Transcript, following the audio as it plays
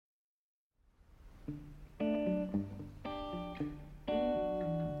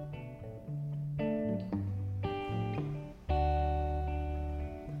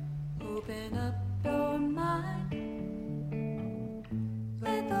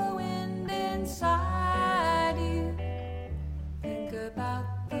inside you. Think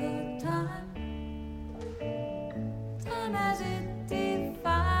about the time, time as it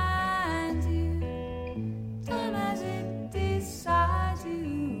defines you, time as it decides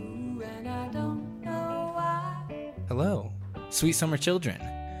you, and I don't know why. Hello, sweet summer children.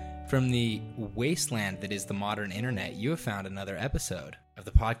 From the wasteland that is the modern internet, you have found another episode of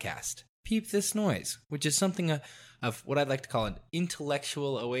the podcast, Peep This Noise, which is something of what I'd like to call an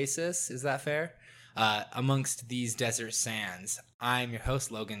intellectual oasis. Is that fair? Amongst these desert sands. I'm your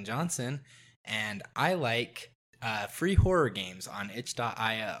host, Logan Johnson, and I like free horror games on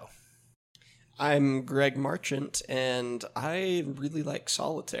itch.io. I'm Greg Marchant, and I really like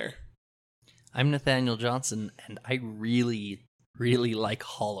Solitaire. I'm Nathaniel Johnson, and I really like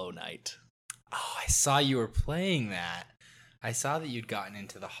Hollow Knight. Oh, I saw you were playing that. I saw that you'd gotten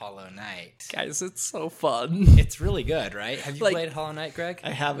into the Hollow Knight. Guys, it's so fun. It's really good, right? Have you played Hollow Knight, Greg? I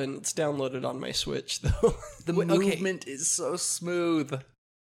haven't. It's downloaded on my Switch, though. The movement is so smooth.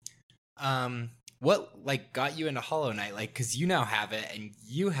 What got you into Hollow Knight? Because you now have it, and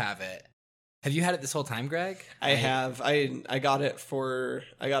you have it. Have you had it this whole time, Greg? I have. I got it for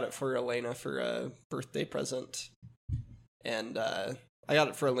Elena for a birthday present, and I got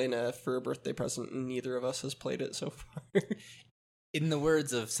it for Elena for a birthday present, and neither of us has played it so far. In the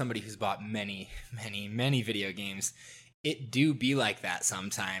words of somebody who's bought many video games, it do be like that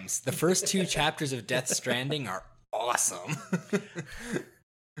sometimes. The first 2 chapters of Death Stranding are awesome.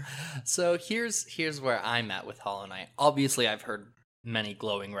 So here's where I'm at with Hollow Knight. Obviously, I've heard many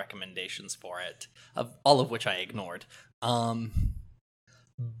glowing recommendations for it, all of which I ignored.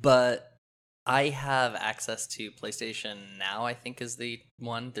 But I have access to PlayStation Now, I think is the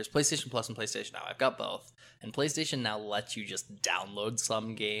one. There's PlayStation Plus and PlayStation Now. I've got both. And PlayStation Now lets you just download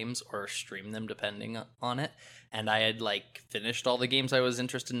some games or stream them depending on it. And I had finished all the games I was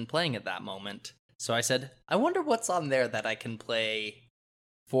interested in playing at that moment. So I said, I wonder what's on there that I can play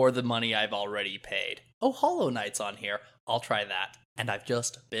for the money I've already paid. Oh, Hollow Knight's on here. I'll try that. And I've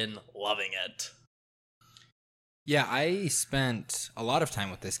just been loving it. Yeah, I spent a lot of time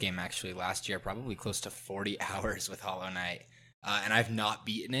with this game actually last year, probably close to 40 hours with Hollow Knight, and I've not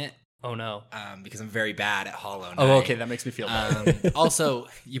beaten it. Oh no, because I'm very bad at Hollow Knight. Oh, okay, that makes me feel bad. Also,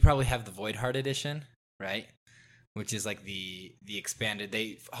 you probably have the Void Heart edition, right? Which is the expanded.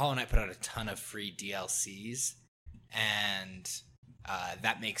 Hollow Knight put out a ton of free DLCs, and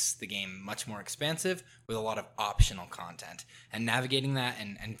that makes the game much more expansive with a lot of optional content. And navigating that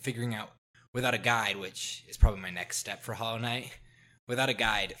and figuring out, without a guide, which is probably my next step for Hollow Knight, without a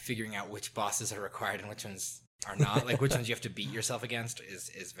guide, figuring out which bosses are required and which ones are not, which ones you have to beat yourself against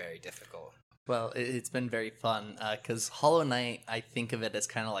is very difficult. Well, it's been very fun, because Hollow Knight, I think of it as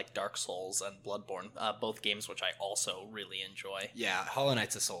kind of like Dark Souls and Bloodborne, both games which I also really enjoy. Yeah, Hollow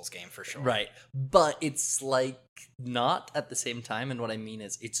Knight's a Souls game for sure. Right, but it's not at the same time, and what I mean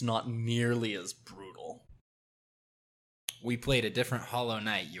is it's not nearly as brutal. We played a different Hollow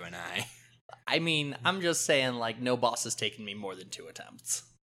Knight, you and I. I mean, I'm just saying, no boss has taken me more than 2 attempts.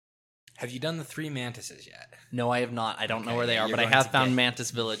 Have you done the 3 mantises yet? No, I have not. I don't know where they are, but I have found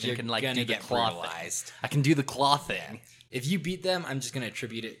Mantis Village and can do the claw thing. I can do the claw thing. Yeah. If you beat them, I'm just going to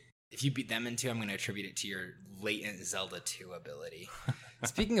attribute it. If you beat them in 2, I'm going to attribute it to your latent Zelda 2 ability.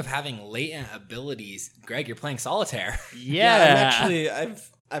 Speaking of having latent abilities, Greg, you're playing Solitaire. Yeah,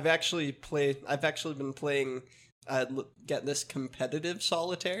 I've actually been playing. Get this competitive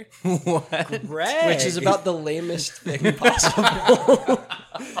Solitaire. What? Greg. Which is about the lamest thing possible.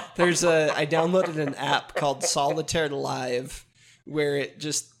 I downloaded an app called Solitaire Live, where it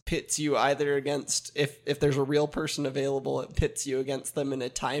just pits you either against, if there's a real person available, it pits you against them in a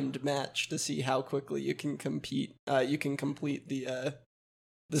timed match to see how quickly you can compete. You can complete the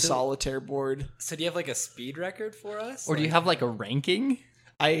Solitaire board. So do you have a speed record for us? Or do you have a ranking?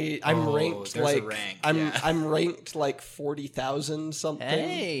 I'm ranked I'm ranked 40,000 something.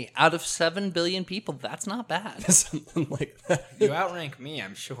 Hey, out of 7 billion people, that's not bad. Something like that. You outrank me,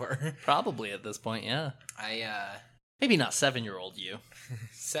 I'm sure. Probably at this point, yeah. Maybe not 7-year-old you.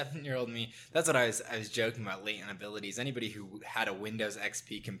 7-year-old me. That's what I was joking about latent abilities. Anybody who had a Windows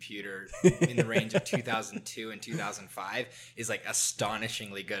XP computer in the range of 2002 and 2005 is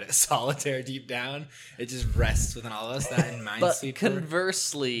astonishingly good at Solitaire deep down. It just rests within all of us. That in Minesweeper. But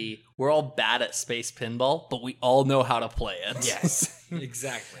conversely, we're all bad at space pinball, but we all know how to play it. Yes,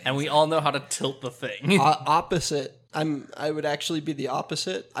 exactly. And we all know how to tilt the thing. Opposite. I would actually be the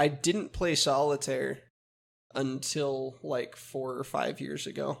opposite. I didn't play Solitaire until 4 or 5 years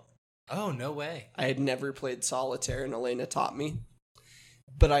ago. Oh, no way. I had never played Solitaire, and Elena taught me.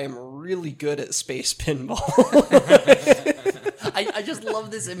 But I am really good at space pinball. I I just love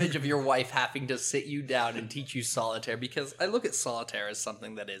this image of your wife having to sit you down and teach you solitaire, because I look at solitaire as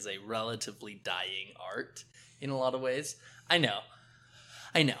something that is a relatively dying art in a lot of ways. I know.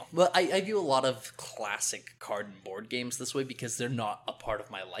 But I view a lot of classic card and board games this way because they're not a part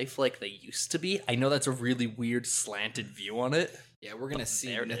of my life like they used to be. I know that's a really weird slanted view on it. Yeah, we're gonna see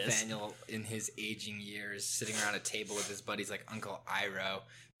there it is. Nathaniel in his aging years sitting around a table with his buddies like Uncle Iroh,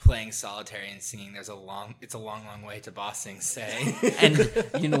 playing solitaire and singing "It's a long, long way to Bossing Say." And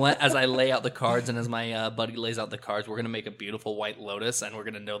you know what? As I lay out the cards and as my buddy lays out the cards, we're going to make a beautiful white lotus, and we're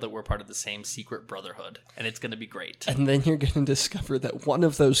going to know that we're part of the same secret brotherhood, and it's going to be great. And then you're going to discover that one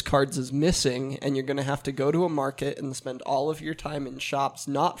of those cards is missing, and you're going to have to go to a market and spend all of your time in shops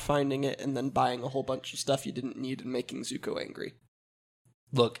not finding it and then buying a whole bunch of stuff you didn't need and making Zuko angry.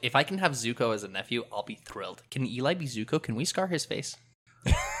 Look, if I can have Zuko as a nephew, I'll be thrilled. Can Eli be Zuko? Can we scar his face?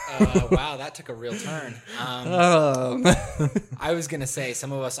 Wow, that took a real turn. I was gonna say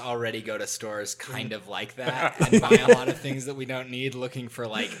some of us already go to stores kind of like that and buy a lot of things that we don't need, looking for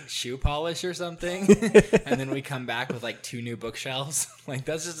like shoe polish or something, and then we come back with like 2 new bookshelves. Like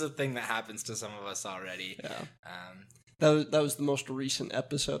that's just a thing that happens to some of us already. Yeah. That was the most recent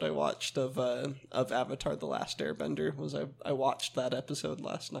episode I watched of Avatar: The Last Airbender. I watched that episode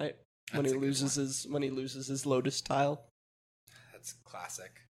last night when he loses his lotus tile. That's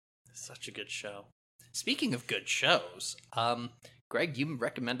classic. Such a good show. Speaking of good shows, Greg, you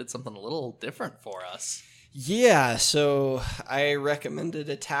recommended something a little different for us. Yeah, so I recommended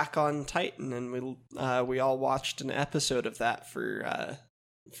Attack on Titan, and we all watched an episode of that for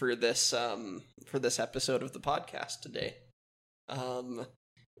this episode of the podcast today.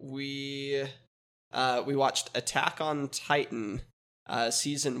 We watched Attack on Titan.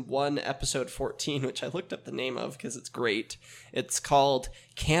 Season 1, episode 14, which I looked up the name of because it's great. It's called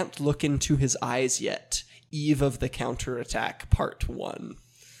Can't Look Into His Eyes Yet, Eve of the Counterattack, Part 1.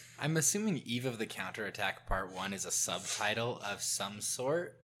 I'm assuming Eve of the Counterattack Part 1 is a subtitle of some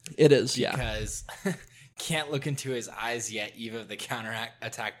sort. It is, yeah. Because Can't Look Into His Eyes Yet, Eve of the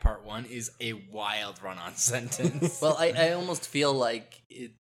Counterattack Part 1 is a wild run-on sentence. Well, I almost feel like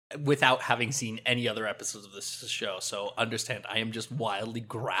it, without having seen any other episodes of this show, so understand I am just wildly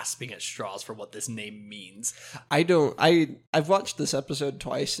grasping at straws for what this name means. I've watched this episode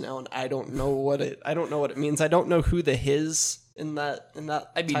twice now, and I don't know what it means. I don't know who the his in that I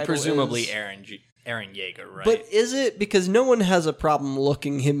mean, title presumably is. Aaron Yeager, right? But is it? Because no one has a problem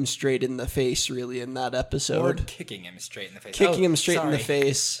looking him straight in the face, really, in that Or episode. kicking him straight in the face. Kicking him straight in the sorry.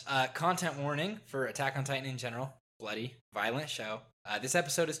 face. Content warning for Attack on Titan in general. Bloody, violent show. This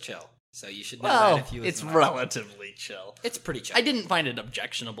episode is chill, so you should know well, that if you it's listen on it. relatively chill. It's pretty chill. I didn't find it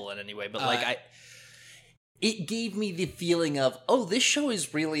objectionable in any way, but it gave me the feeling of, oh, this show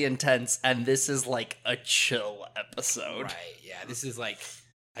is really intense, and this is like a chill episode. Right, yeah. This is like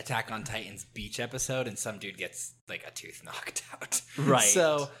Attack on Titan's beach episode, and some dude gets like a tooth knocked out. Right.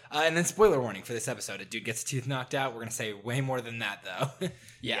 So, and then spoiler warning for this episode: a dude gets a tooth knocked out. We're gonna say way more than that, though.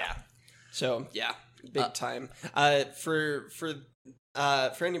 Yeah. So yeah, big time.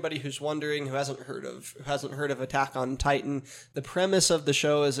 For anybody who's wondering, who hasn't heard of Attack on Titan, the premise of the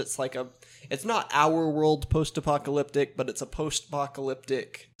show is it's not our world post-apocalyptic, but it's a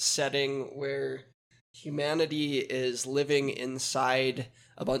post-apocalyptic setting where humanity is living inside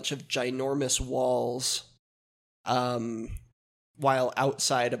a bunch of ginormous walls, while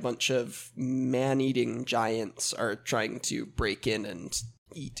outside a bunch of man-eating giants are trying to break in and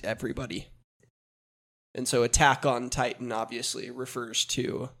eat everybody. And so Attack on Titan obviously refers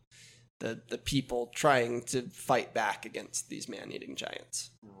to the people trying to fight back against these man-eating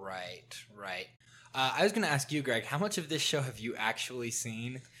giants. Right. I was gonna ask you, Greg, how much of this show have you actually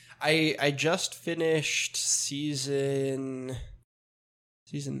seen? I just finished season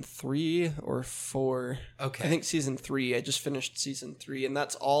 3 or 4. Okay. I think season 3. I just finished season 3, and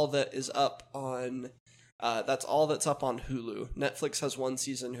that's all that is up on. That's all that's up on Hulu. Netflix has 1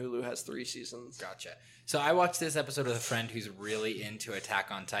 season. Hulu has 3 seasons. Gotcha. So I watched this episode with a friend who's really into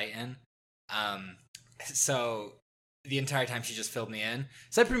Attack on Titan. So the entire time she just filled me in.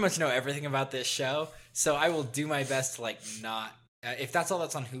 So I pretty much know everything about this show. So I will do my best to not. If that's all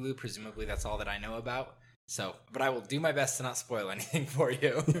that's on Hulu, presumably that's all that I know about. So, but I will do my best to not spoil anything for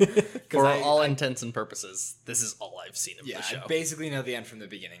you. For all intents and purposes, this is all I've seen of the show. I basically know the end from the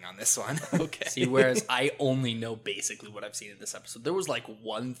beginning on this one. Okay. See, whereas I only know basically what I've seen in this episode. There was like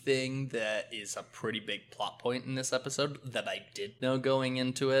one thing that is a pretty big plot point in this episode that I did know going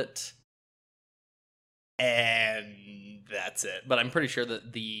into it. And that's it. But I'm pretty sure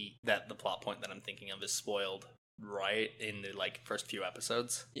that the plot point that I'm thinking of is spoiled right in the like first few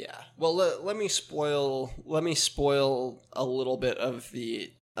episodes. Yeah. Well, let me spoil a little bit of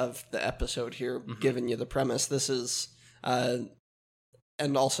the episode here, giving you the premise. This is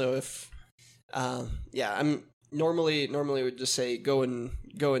and also if I'm normally would just say go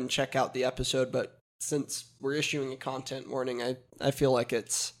and check out the episode, but since we're issuing a content warning, I feel like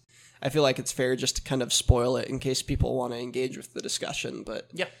it's fair just to kind of spoil it in case people want to engage with the discussion, but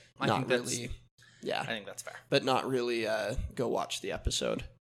Yeah, I not think really. I think that's fair. But not really go watch the episode.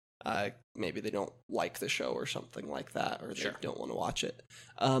 Maybe they don't like the show or something like that, or they don't want to watch it.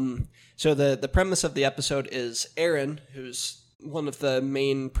 So the premise of the episode is Aaron, who's one of the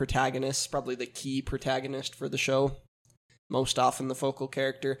main protagonists, probably the key protagonist for the show, most often the focal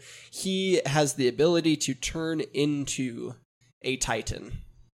character. He has the ability to turn into a Titan.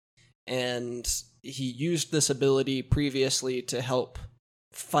 And he used this ability previously to help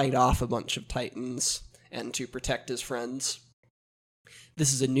fight off a bunch of Titans and to protect his friends.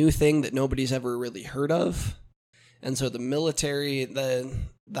 This is a new thing that nobody's ever really heard of. And so the military, the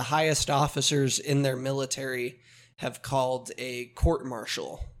highest officers in their military have called a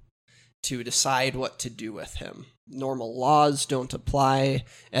court-martial to decide what to do with him. Normal laws don't apply,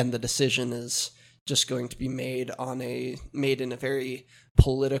 and the decision is just going to be made in a very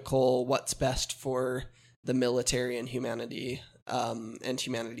political, what's best for the military and humanity, and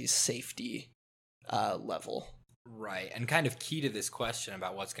humanity's safety level. Right. And kind of key to this question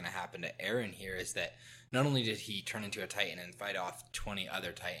about what's going to happen to Aaron here is that not only did he turn into a Titan and fight off 20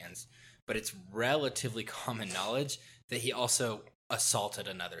 other Titans, but it's relatively common knowledge that he also assaulted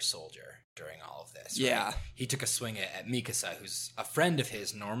another soldier during all of this. Right? Yeah. He took a swing at Mikasa, who's a friend of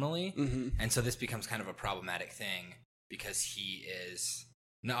his normally. Mm-hmm. And so this becomes kind of a problematic thing because he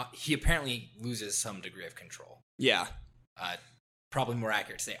apparently loses some degree of control. Yeah. Probably more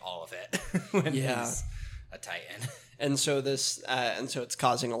accurate to say all of it when he's a Titan. And so it's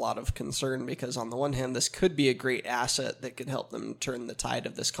causing a lot of concern because on the one hand, this could be a great asset that could help them turn the tide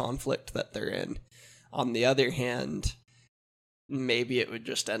of this conflict that they're in. On the other hand, maybe it would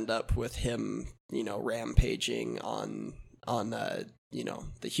just end up with him, rampaging on the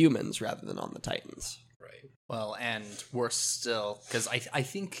humans rather than on the Titans. Right. Well, and worse still, because I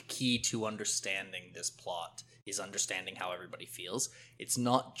think key to understanding this plot is understanding how everybody feels. It's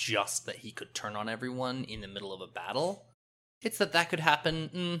not just that he could turn on everyone in the middle of a battle. It's that could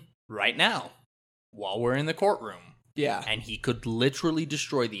happen right now, while we're in the courtroom. Yeah. And he could literally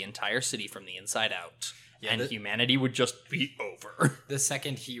destroy the entire city from the inside out. Yeah, and humanity would just be over. The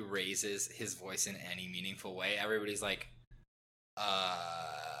second he raises his voice in any meaningful way, everybody's like,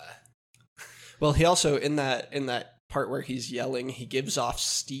 Well, he also, in that part where he's yelling, he gives off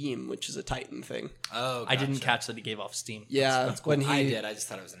steam, which is a Titan thing. Oh, I didn't catch that he gave off steam. Yeah, that's cool. when I did. I just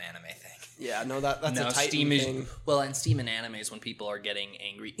thought it was an anime thing. Yeah, no, that's a Titan steam thing. And steam in animes, when people are getting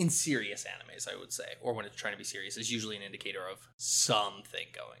angry, in serious animes, I would say, or when it's trying to be serious, is usually an indicator of something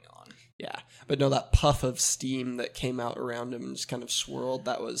going on. Yeah, but no, that puff of steam that came out around him and just kind of swirled,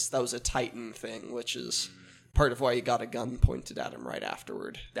 that was a Titan thing, which is part of why he got a gun pointed at him right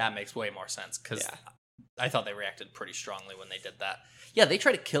afterward. That makes way more sense, because I thought they reacted pretty strongly when they did that. Yeah, they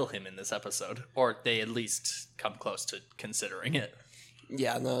try to kill him in this episode, or they at least come close to considering it.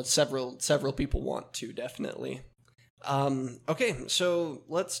 Yeah, no, several people want to, definitely. Okay, so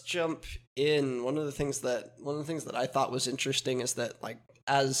let's jump in. One of the things that I thought was interesting is that, like,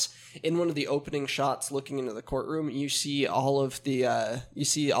 as in one of the opening shots looking into the courtroom, you see all of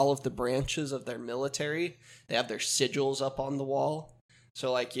the branches of their military. They have their sigils up on the wall.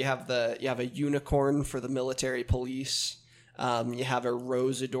 So, like, you have a unicorn for the military police. You have a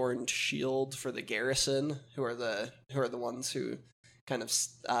rose adorned shield for the garrison, who are the ones who kind of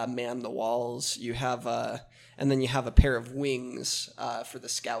man the walls. You have and then you have a pair of wings for the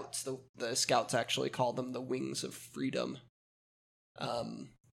scouts. The scouts actually call them the Wings of Freedom.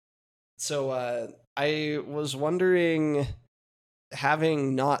 So I was wondering,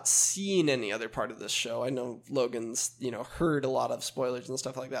 having not seen any other part of this show, I know Logan's heard a lot of spoilers and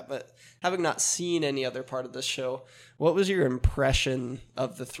stuff like that, but having not seen any other part of this show, what was your impression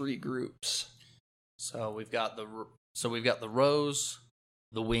of the three groups? So we've got the rose,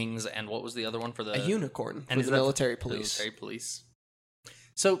 the wings, and what was the other one for the a unicorn and for the military police? Military police.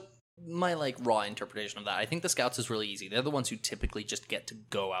 So my raw interpretation of that, I think the scouts is really easy. They're the ones who typically just get to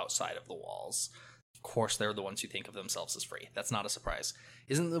go outside of the walls. Of course, they're the ones who think of themselves as free. That's not a surprise.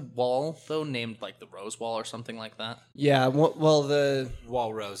 Isn't the wall though named like the Rose Wall or something like that? Yeah. Well, the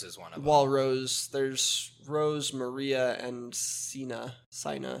Wall Rose is one of them. Wall Rose. There's Rose, Maria, and Sina.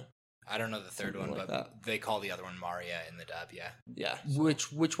 I don't know the third Something one, like but that. they call the other one Maria in the dub. Yeah. Yeah.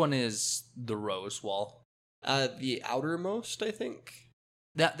 Which one is the Rose Wall? The outermost, I think.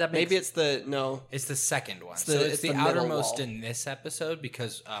 That makes, Maybe it's the no. It's the second one. It's So the- it's it's the, the middle outermost wall. in this episode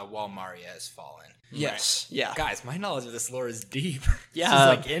because Wall Maria has fallen. Yes, yeah. Guys, my knowledge of this lore is deep. yeah, This is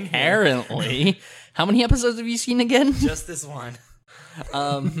like in here. apparently. How many episodes have you seen again? Just this one.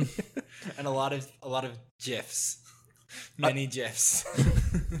 Um, And a lot of GIFs. Many GIFs.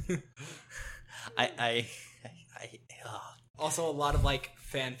 I Also a lot of like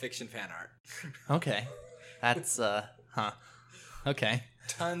fan fiction fan art. okay. That's okay.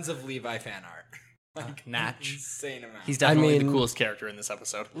 Tons of Levi fan art. Like Natch. insane amount. He's definitely mean- the coolest character in this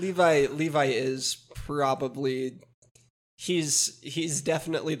episode. Levi is probably he's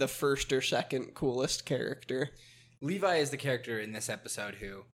definitely the first or second coolest character. Levi is the character in this episode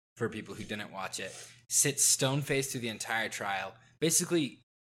who, for people who didn't watch it, sits stone faced through the entire trial, basically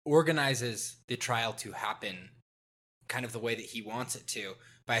organizes the trial to happen kind of the way that he wants it to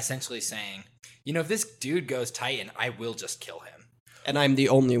by essentially saying, you know, if this dude goes Titan, I will just kill him. And I'm the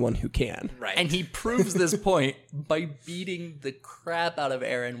only one who can. Right. And he proves this point by beating the crap out of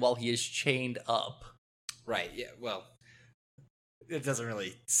Eren while he is chained up. Right, yeah, well, it doesn't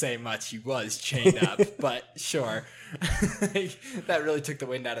really say much. He was chained up, but sure. That really took the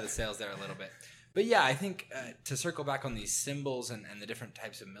wind out of the sails there a little bit. But yeah, I think to circle back on these symbols and the different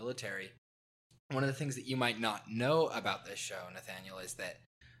types of military, one of the things that you might not know about this show, Nathaniel, is that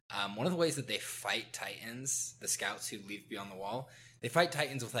one of the ways that they fight Titans, the scouts who leave beyond the wall, they fight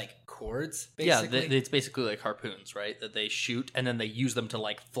Titans with like cords, basically. Yeah, it's basically like harpoons, right? That they shoot and then they use them to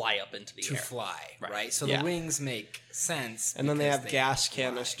like fly up into the to air. fly, Right. right? So Yeah. the wings make sense. And then they because have gas fly.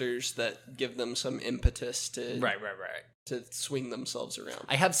 canisters that give them some impetus to Right. to swing themselves around.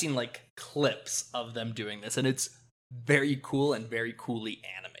 I have seen like clips of them doing this, and it's very cool and very coolly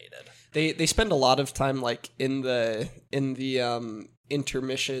animated. They spend a lot of time like in the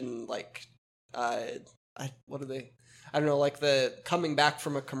intermission, like what are they? I don't know, like the coming back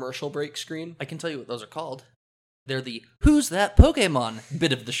from a commercial break screen. I can tell you what those are called. They're the "Who's that Pokemon?"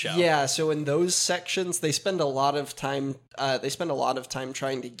 bit of the show. Yeah, so in those sections, they spend a lot of time. They spend a lot of time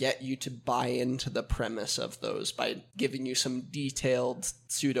trying to get you to buy into the premise of those by giving you some detailed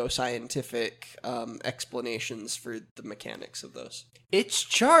pseudoscientific explanations for the mechanics of those. It's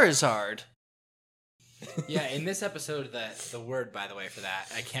Charizard. Yeah, in this episode, the word, by the way, for that,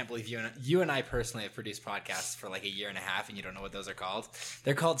 I can't believe you and I personally have produced podcasts for like a year and a half, and you don't know what those are called.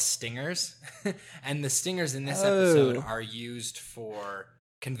 They're called stingers, and the stingers in this episode are used for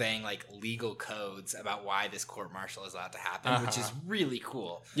conveying like legal codes about why this court martial is allowed to happen, which is really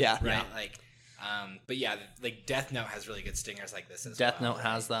cool. Yeah, right. yeah. Like, but yeah, like Death Note has really good stingers like this as Death well. Note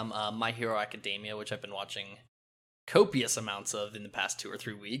has them. My Hero Academia, which I've been watching copious amounts of in the past 2 or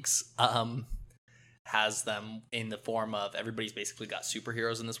 3 weeks, has them in the form of everybody's basically got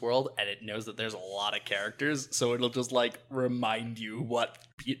superheroes in this world, and it knows that there's a lot of characters, so it'll just like remind you what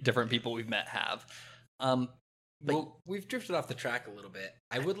different people we've met have. Well, we've drifted off the track a little bit.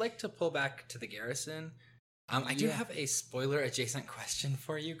 I would like to pull back to the garrison. I do have a spoiler adjacent question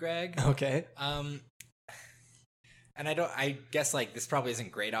for you, Greg. Okay. And I guess like this probably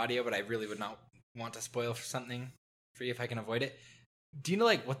isn't great audio, but I really would not want to spoil for something for you if I can avoid it. Do you know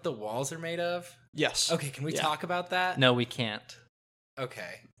like what the walls are made of? Yes. Okay, can we Yeah. talk about that? No, we can't.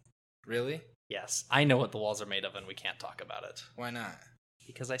 Okay. Really? Yes, I know what the walls are made of, and we can't talk about it Why not?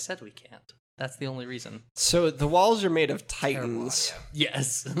 because I said we can't. That's the only reason. So the walls are made of Terrible titans. audio.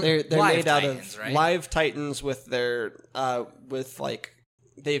 Yes. They're Live made out titans, of right? live titans with their with like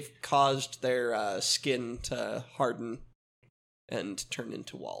they've caused their skin to harden and turn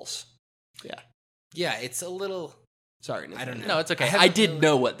into walls. Yeah. Yeah, it's a little. Sorry. I don't know. No, it's okay. I I, haven't did really-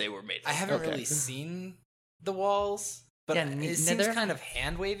 know what they were made of. I haven't Okay. really seen the walls, but Yeah, it seems neither. kind of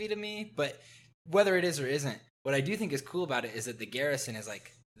hand wavy to me. But whether it is or isn't, what I do think is cool about it is that the garrison is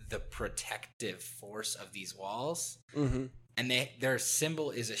like the protective force of these walls, Mm-hmm. and their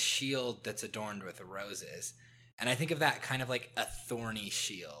symbol is a shield that's adorned with roses. And I think of that kind of like a thorny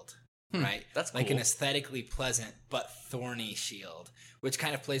shield, right? that's like cool. an aesthetically pleasant but thorny shield, which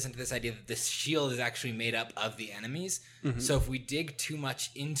kind of plays into this idea that this shield is actually made up of the enemies. So if we dig too much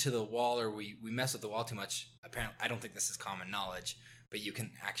into the wall or we mess with the wall too much, apparently, I don't think this is common knowledge, but you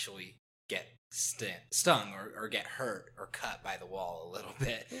can actually get stung or get hurt or cut by the wall a little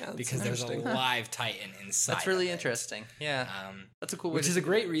bit Yeah, that's because there's a interesting. live titan inside. That's really of it. interesting. Yeah, that's a cool way. Which to is a do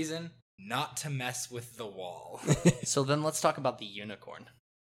great reason not to mess with the wall. it. So then let's talk about the unicorn.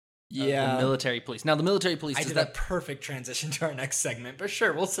 Yeah. The military police. Now, the military police, I does did a perfect transition to our next segment, but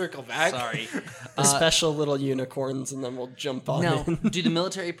sure, we'll circle back. Sorry. The special little unicorns, and then we'll jump on Now, in. do the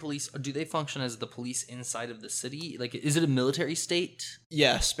military police, do they function as the police inside of the city? Like, is it a military state?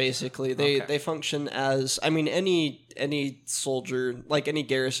 Yes, basically. They Okay. they function as, I mean, any soldier, like any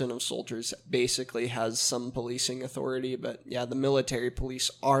garrison of soldiers basically has some policing authority, but yeah, the military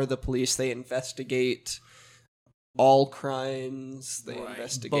police are the police. They investigate all crimes. They Right.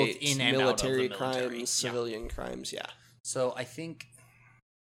 investigate Both in and out of the military military. crimes, Yeah. civilian crimes, yeah. So I think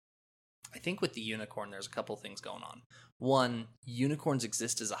with the unicorn, there's a couple things going on. One, unicorns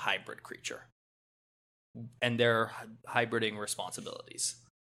exist as a hybrid creature, and they're hybriding responsibilities.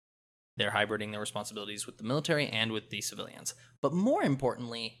 They're hybriding their responsibilities with the military and with the civilians. But more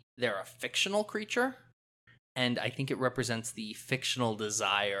importantly, they're a fictional creature, and I think it represents the fictional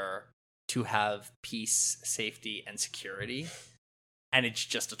desire to have peace, safety, and security. And it's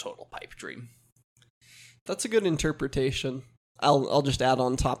just a total pipe dream. That's a good interpretation. I'll just add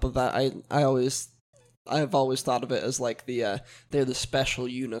on top of that. I've always thought of it as like they're the special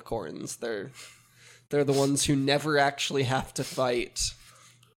unicorns. They're the ones who never actually have to fight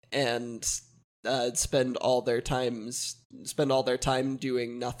and spend all their time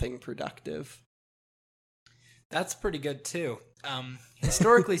doing nothing productive. That's pretty good too.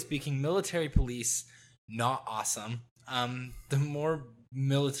 Historically speaking, military police not awesome. The more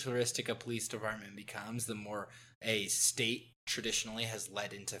militaristic a police department becomes, the more a state traditionally has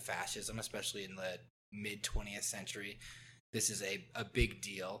led into fascism, especially in the mid 20th century. This is a big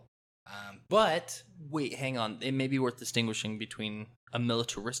deal. But Wait, hang on. It may be worth distinguishing between a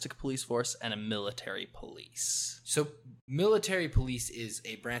militaristic police force and a military police. so military police is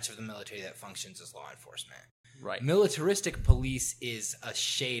a branch of the military that functions as law enforcement. Right. Militaristic police is a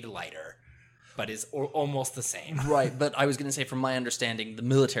shade lighter, but is almost the same. Right, but I was going to say, from my understanding, the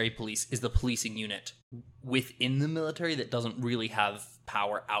military police is the policing unit within the military that doesn't really have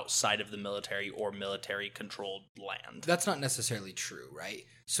power outside of the military or military-controlled land. That's not necessarily true, right?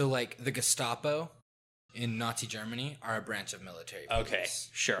 So, like, the Gestapo in Nazi Germany are a branch of military police. Okay,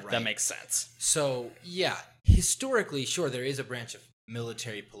 sure, right? that makes sense. So, yeah, historically, sure, there is a branch of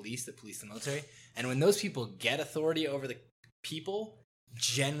military police that police the military, and when those people get authority over the people,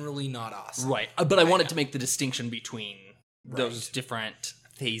 generally not awesome. Right, but I wanted to make the distinction between those Right. different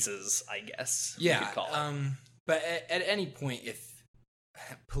phases, I guess. we Yeah, could call it. but at any point, if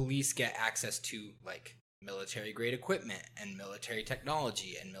police get access to, like, military-grade equipment and military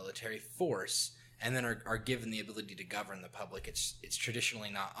technology and military force, and then are given the ability to govern the public, it's traditionally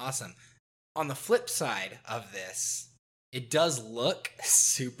not awesome. On the flip side of this, it does look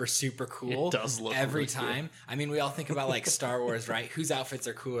super, super cool. It does look every really cool. time. I mean, we all think about, like, Star Wars, right? Whose outfits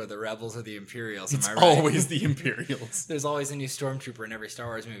are cooler, the Rebels or the Imperials? Am I right? the Imperials. There's always a new stormtrooper in every Star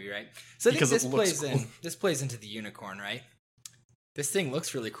Wars movie, right? So I think Because it this looks plays in. This plays into the unicorn, right? This thing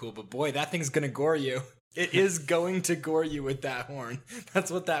looks really cool, but boy, that thing's gonna gore you. It is going to gore you with that horn.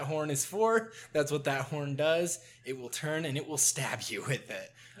 That's what that horn is for. That's what that horn does. It will turn and it will stab you with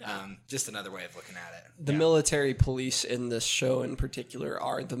it. Just another way of looking at it. The military police in this show in particular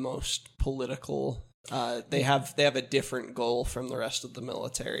are the most political. They have a different goal from the rest of the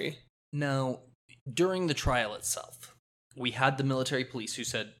military. Now, during the trial itself, we had the military police who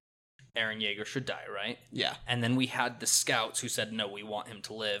said Eren Yeager should die, right? Yeah. And then we had the scouts who said, no, we want him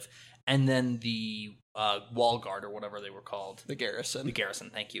to live. And then the wall guard, or whatever they were called, The garrison. the garrison,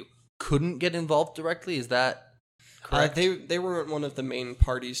 thank you, couldn't get involved directly. Is that correct? They weren't one of the main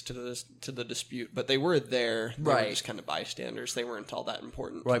parties to the dispute, but they were there. They were Right. just kind of bystanders. They weren't all that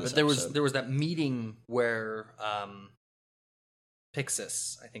important. to Right, this but there episode. was that meeting where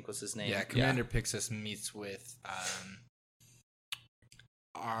Pixis, I think was his name. Yeah, Commander Pixis meets with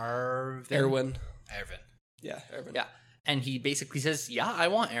Erwin. Erwin. Erwin. Yeah, Erwin. Yeah. And he basically says, yeah, I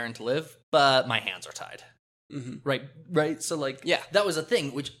want Eren to live, but my hands are tied. Mm-hmm. Right. So, like, Yeah. that was a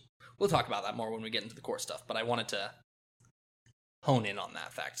thing, which we'll talk about that more when we get into the core stuff, but I wanted to hone in on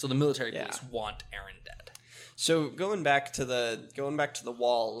that fact. So the military Yeah. police want Eren dead. So going back to the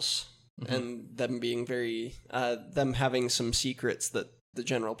walls and them being very them having some secrets that the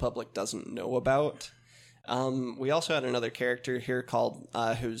general public doesn't know about. We also had another character here called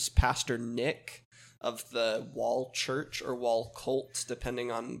who's Pastor Nick of the Wall Church or Wall Cult,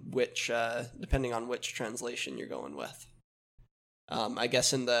 depending on which translation you're going with. I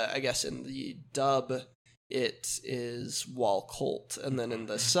guess in the dub it is Wall Cult, and then in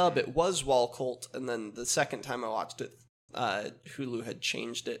the sub it was Wall Cult, and then the second time I watched it, Hulu had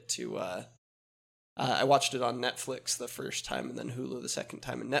changed it to. I watched it on Netflix the first time, and then Hulu the second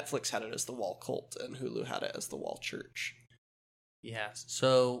time, and Netflix had it as the Wall Cult, and Hulu had it as the Wall Church. Yes.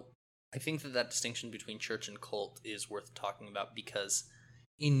 So I think that distinction between church and cult is worth talking about because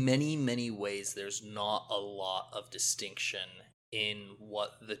in many, many ways, there's not a lot of distinction in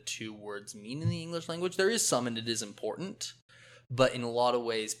what the two words mean in the English language. There is some, and it is important, but in a lot of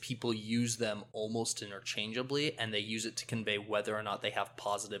ways, people use them almost interchangeably, and they use it to convey whether or not they have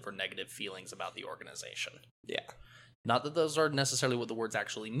positive or negative feelings about the organization. Yeah. Not that those are necessarily what the words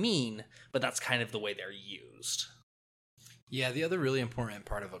actually mean, but that's kind of the way they're used. Yeah, the other really important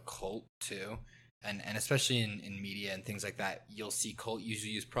part of a cult, too, and especially in media and things like that, you'll see cult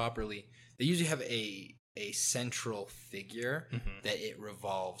usually used properly. They usually have a central figure that it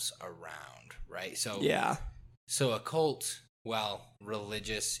revolves around, right? So Yeah. So a cult, while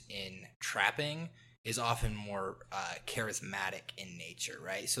religious in trapping, is often more charismatic in nature,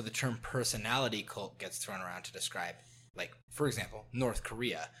 right? So the term personality cult gets thrown around to describe, like, for example, North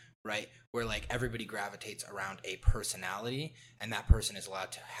Korea, right? Where, like, everybody gravitates around a personality, and that person is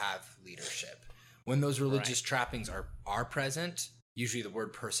allowed to have leadership. When those religious trappings are present, usually the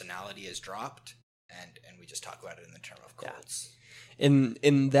word personality is dropped, and we just talk about it in the term of cults.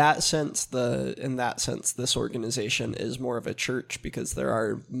 In that sense, this organization is more of a church because there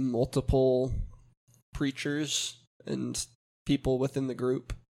are multiple preachers and people within the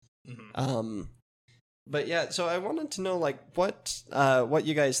group. But yeah, so I wanted to know, like, what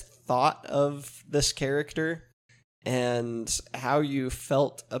you guys thought of this character and how you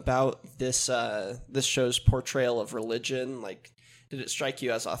felt about this show's portrayal of religion. Like, did it strike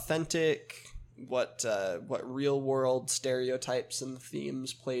you as authentic? What real world stereotypes and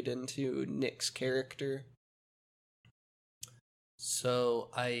themes played into Nick's character? So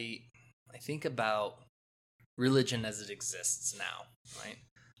I think about religion as it exists now, right?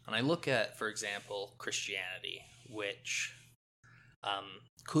 And I look at, for example, Christianity, which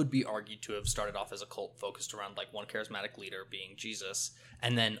could be argued to have started off as a cult focused around like one charismatic leader being Jesus,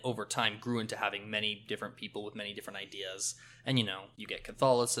 and then over time grew into having many different people with many different ideas. And, you know, you get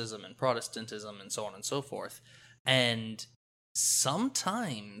Catholicism and Protestantism and so on and so forth. And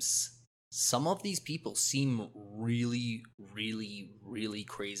sometimes some of these people seem really, really, really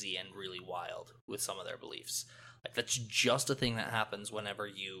crazy and really wild with some of their beliefs. Like, that's just a thing that happens whenever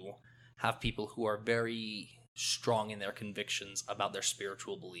you have people who are very strong in their convictions about their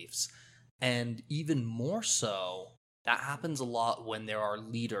spiritual beliefs. And even more so, that happens a lot when there are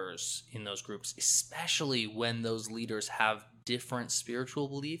leaders in those groups, especially when those leaders have different spiritual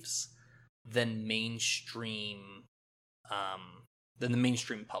beliefs than mainstream, than the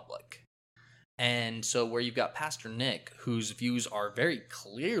mainstream public. And so where you've got Pastor Nick, whose views are very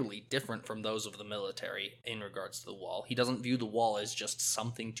clearly different from those of the military in regards to the wall. He doesn't view the wall as just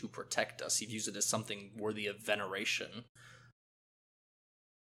something to protect us. He views it as something worthy of veneration.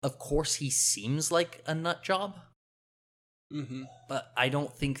 Of course, he seems like a nut job. But I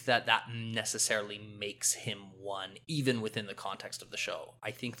don't think that necessarily makes him one, even within the context of the show.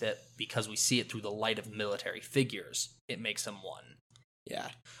 I think that because we see it through the light of military figures, it makes him one. Yeah.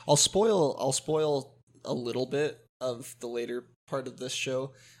 I'll spoil a little bit of the later part of this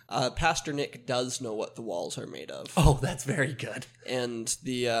show. Pastor Nick does know what the walls are made of. Oh, that's very good. And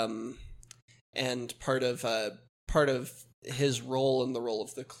the and part of his role and the role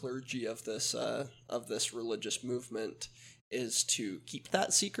of the clergy of this religious movement is to keep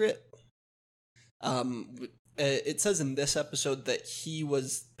that secret. It says in this episode that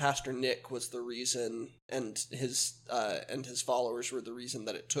Pastor Nick was the reason, and his followers were the reason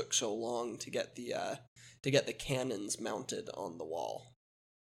that it took so long to get the cannons mounted on the wall,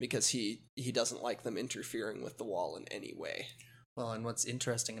 because he doesn't like them interfering with the wall in any way. Well, and what's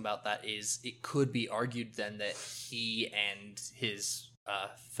interesting about that is it could be argued then that he and his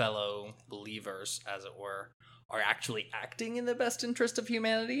fellow believers, as it were, are actually acting in the best interest of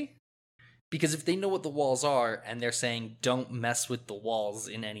humanity. Because if they know what the walls are, and they're saying, don't mess with the walls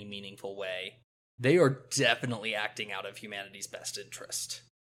in any meaningful way, they are definitely acting out of humanity's best interest.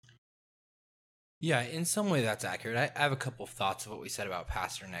 Yeah, in some way that's accurate. I have a couple of thoughts of what we said about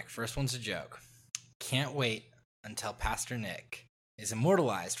Pastor Nick. First one's a joke. Can't wait until Pastor Nick is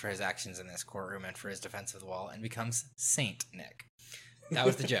immortalized for his actions in this courtroom and for his defense of the wall and becomes Saint Nick. That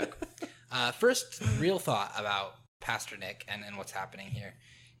was the joke. First real thought about Pastor Nick and what's happening here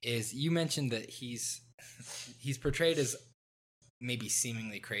is you mentioned that he's portrayed as maybe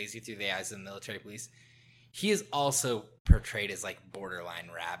seemingly crazy through the eyes of the military police. He is also portrayed as like borderline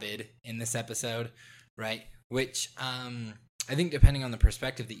rabid in this episode, right? Which I think, depending on the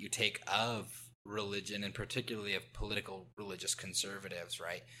perspective that you take of religion, and particularly of political religious conservatives,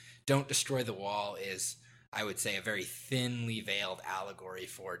 right? Don't destroy the wall is, I would say, a very thinly veiled allegory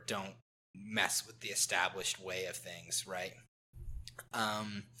for don't mess with the established way of things, right?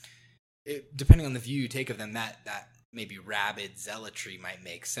 depending on the view you take of them, that maybe rabid zealotry might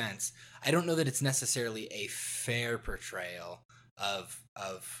make sense. I don't know that it's necessarily a fair portrayal of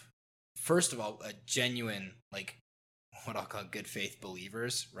first of all, a genuine, like, what I'll call good faith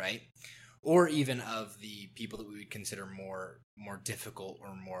believers, right? Or even of the people that we would consider more difficult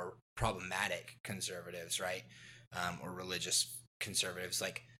or more problematic conservatives, right? Or religious conservatives.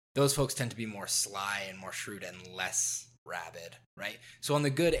 Like, those folks tend to be more sly and more shrewd and less rabid, right? So on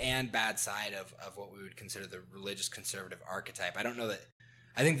the good and bad side of what we would consider the religious conservative archetype,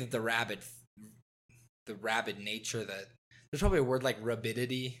 I think that the rabid nature, that there's probably a word like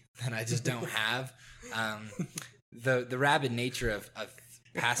rabidity that I just don't have. The rabid nature of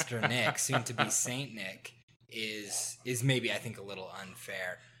Pastor Nick, soon to be Saint Nick, is maybe, I think, a little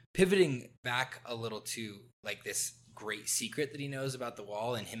unfair. Pivoting back a little to like this great secret that he knows about the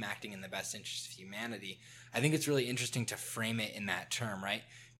wall and him acting in the best interest of humanity, I think it's really interesting to frame it in that term, right?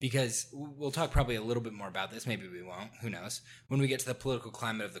 Because we'll talk probably a little bit more about this, maybe we won't, who knows, when we get to the political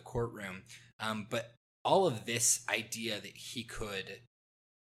climate of the courtroom. But all of this idea that he could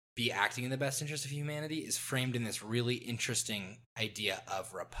be acting in the best interest of humanity is framed in this really interesting idea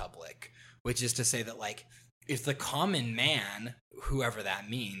of republic, which is to say that, like, if the common man, whoever that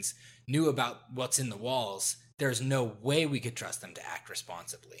means, knew about what's in the walls, there's no way we could trust them to act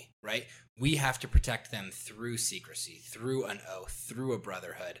responsibly, right? We have to protect them through secrecy, through an oath, through a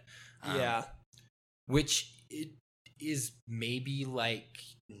brotherhood. Yeah. Which is maybe, like,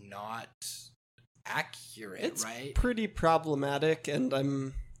 not accurate, It's right? pretty problematic, and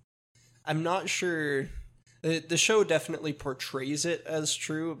I'm not sure. The show definitely portrays it as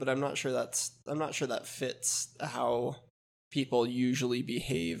true, but I'm not sure that fits how people usually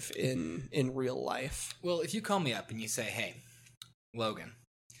behave in real life. Well, if you call me up and you say, "Hey, Logan,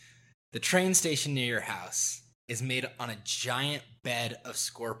 the train station near your house is made on a giant bed of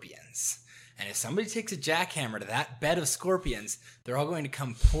scorpions. And if somebody takes a jackhammer to that bed of scorpions, they're all going to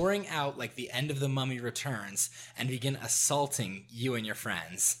come pouring out like the end of The Mummy Returns and begin assaulting you and your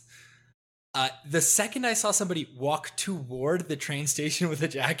friends." The second I saw somebody walk toward the train station with a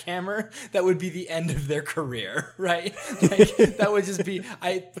jackhammer, that would be the end of their career, right? Like, that would just be,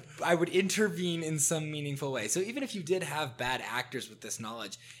 I would intervene in some meaningful way. So even if you did have bad actors with this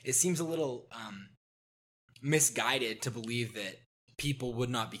knowledge, it seems a little misguided to believe that people would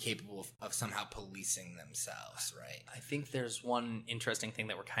not be capable of somehow policing themselves, right? I think there's one interesting thing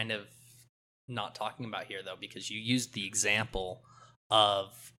that we're kind of not talking about here, though, because you used the example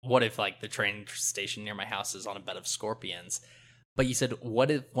of what if, like, the train station near my house is on a bed of scorpions, but you said, what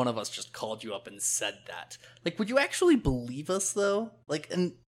if one of us just called you up and said that? Like, would you actually believe us, though? Like,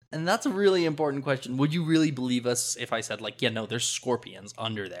 and that's a really important question. Would you really believe us if I said, like, yeah, no, there's scorpions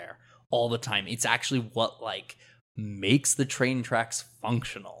under there all the time? It's actually what, like, makes the train tracks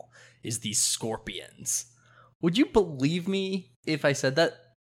functional, is these scorpions. Would you believe me if I said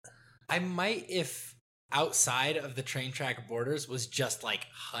that? I might if outside of the train track borders was just like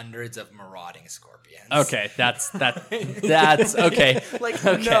hundreds of marauding scorpions. Okay, that's okay. Like,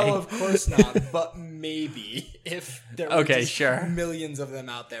 okay. no, of course not, but maybe if there were Okay, just sure. millions of them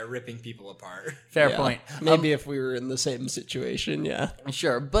out there ripping people apart. Fair Yeah. point. Maybe if we were in the same situation, yeah.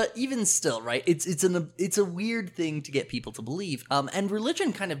 Sure, but even still, right? It's a weird thing to get people to believe. And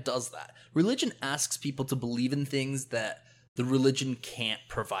religion kind of does that. Religion asks people to believe in things that the religion can't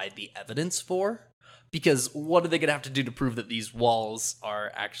provide the evidence for. Because what are they going to have to do to prove that these walls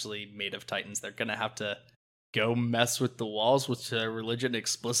are actually made of titans? They're going to have to go mess with the walls, which their religion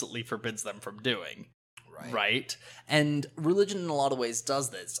explicitly forbids them from doing. Right? And religion in a lot of ways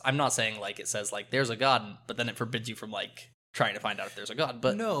does this. I'm not saying, like, it says, like, there's a god, but then it forbids you from, like, trying to find out if there's a god.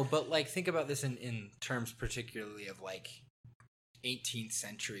 But No, but like, think about this in terms particularly of like 18th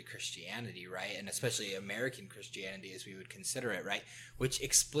century Christianity, right? And especially American Christianity as we would consider it, right? Which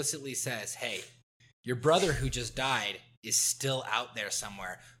explicitly says, hey, your brother who just died is still out there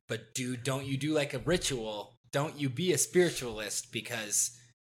somewhere, but don't you do like a ritual, don't you be a spiritualist, because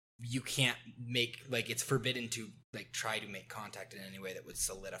you can't make, like, it's forbidden to like try to make contact in any way that would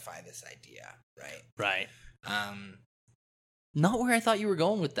solidify this idea, right? Right. Um, Not where I thought you were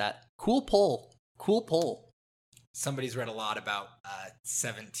going with that. Cool poll. somebody's read a lot about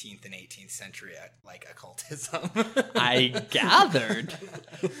 17th and 18th century like occultism. I gathered.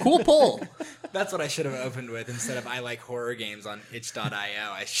 Cool poll. That's what I should have opened with instead of I like horror games on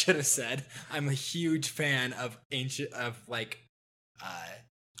itch.io. I should have said I'm a huge fan of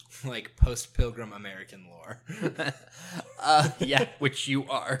post-pilgrim American lore. Yeah, which you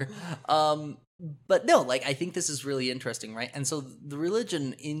are. But no, like, I think this is really interesting, right? And so the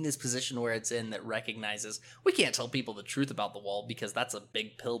religion in this position where it's in that recognizes we can't tell people the truth about the wall because that's a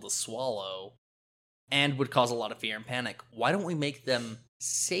big pill to swallow and would cause a lot of fear and panic. Why don't we make them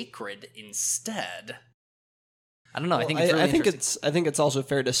sacred instead? I don't know. I think it's really interesting. I think it's also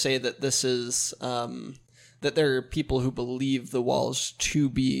fair to say that this is that there are people who believe the walls to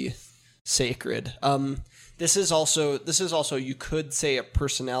be sacred. This is also you could say a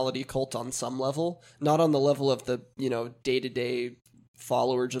personality cult on some level, not on the level of the day-to-day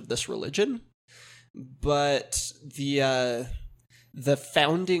followers of this religion, but the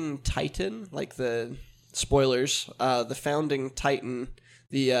founding titan, like the spoilers, the founding titan,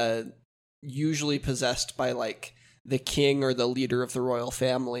 the usually possessed by like the king or the leader of the royal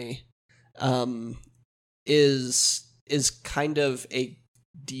family, is kind of a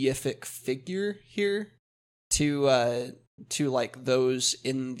deific figure here to like those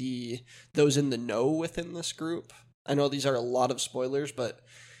in the know within this group. I know these are a lot of spoilers, but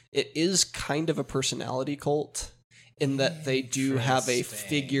it is kind of a personality cult in that they do have a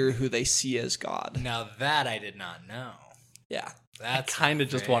figure who they see as God. Now that I did not know. Yeah. I kind of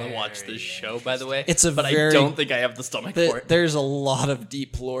just want to watch this show, by the way. But I don't think I have the stomach for it. There's a lot of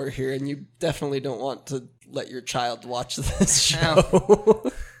deep lore here, and you definitely don't want to let your child watch this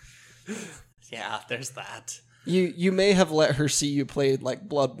show. Yeah, there's that. You may have let her see you play like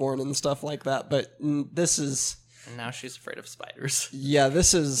Bloodborne and stuff like that, but this is... And now she's afraid of spiders. Yeah,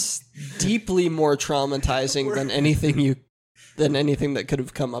 this is deeply more traumatizing than anything that could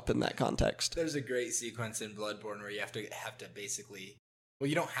have come up in that context. There's a great sequence in Bloodborne where you have to basically... Well,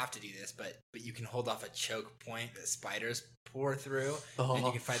 you don't have to do this, but you can hold off a choke point that spiders pour through, and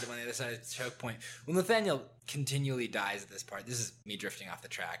you can fight them on the other side of the choke point. Well, Nathaniel continually dies at this part. This is me drifting off the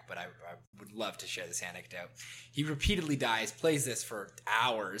track, but I would love to share this anecdote. He repeatedly dies, plays this for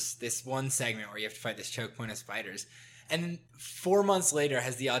hours, this one segment where you have to fight this choke point of spiders, and then 4 months later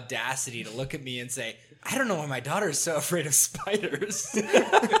has the audacity to look at me and say, I don't know why my daughter is so afraid of spiders.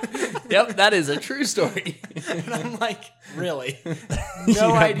 Yep, that is a true story. And I'm like, really?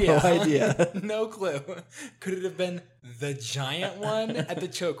 No idea. No idea. No clue. Could it have been the giant one at the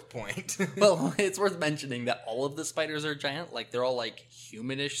choke point? Well, it's worth mentioning that all of the spiders are giant. Like, they're all, like,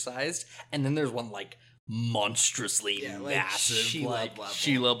 humanish sized. And then there's one, like, monstrously massive,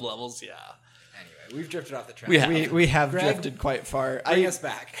 Shelob levels. Yeah. We've drifted off the track. We have Greg, drifted quite far. Bring us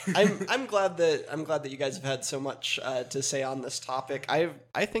back. I'm glad that you guys have had so much to say on this topic.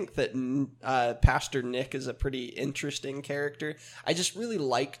 I think that Pastor Nick is a pretty interesting character. I just really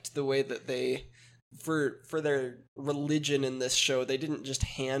liked the way that they, for their religion in this show, they didn't just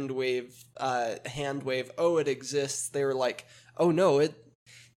hand wave. Oh, it exists. They were like, oh no,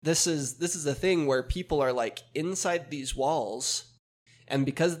 this is a thing where people are like inside these walls, and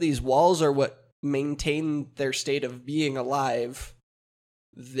because these walls are what maintain their state of being alive,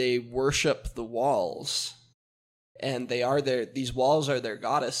 they worship the walls, and these walls are their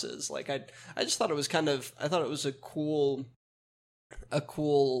goddesses. Like I just thought it was a cool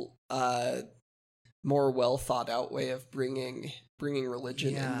more well thought out way of bringing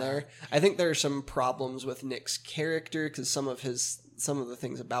religion in there. I think there are some problems with Nick's character because some of the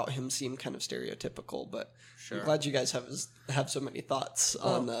things about him seem kind of stereotypical, but sure. I'm glad you guys have so many thoughts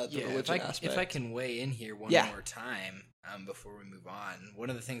on the religion aspect. If I can weigh in here one more time before we move on, one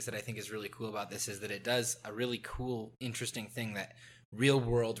of the things that I think is really cool about this is that it does a really cool, interesting thing that real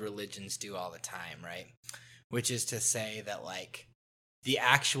world religions do all the time, right? Which is to say that like the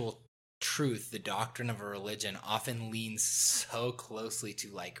actual truth, the doctrine of a religion often leans so closely to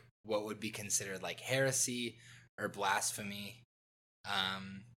like what would be considered like heresy or blasphemy,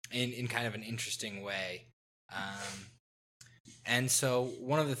 in kind of an interesting way. And so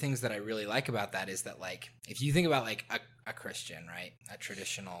one of the things that I really like about that is that like if you think about like a Christian, right, a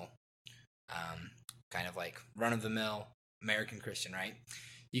traditional kind of like run-of-the-mill American Christian, right,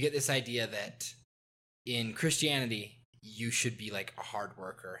 you get this idea that in Christianity you should be like a hard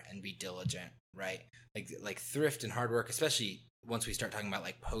worker and be diligent, right? Like thrift and hard work, especially once we start talking about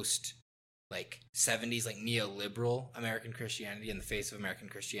like post like 70s, like neoliberal American Christianity in the face of American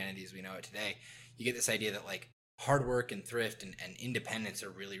Christianity as we know it today. You get this idea that like hard work and thrift and independence are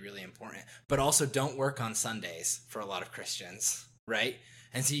really, really important, but also don't work on Sundays for a lot of Christians, right?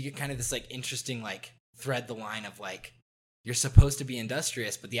 And so you get kind of this like interesting like thread the line of like you're supposed to be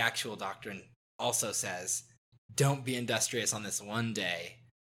industrious, but the actual doctrine also says don't be industrious on this one day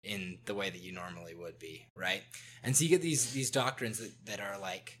in the way that you normally would be, right? And so you get these doctrines that are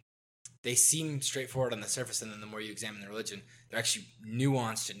like, they seem straightforward on the surface, and then the more you examine the religion, they're actually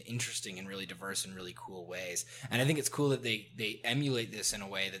nuanced and interesting in really diverse and really cool ways. And I think it's cool that they emulate this in a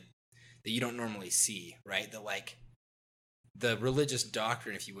way that you don't normally see, right? That like the religious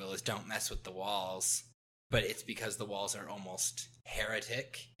doctrine, if you will, is don't mess with the walls, but it's because the walls are almost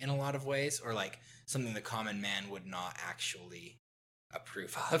heretic in a lot of ways, or like something the common man would not actually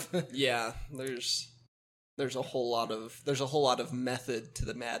approve of. Yeah, there's a whole lot of method to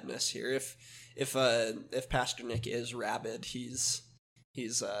the madness here. If Pastor Nick is rabid, he's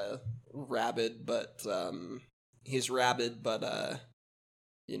rabid, but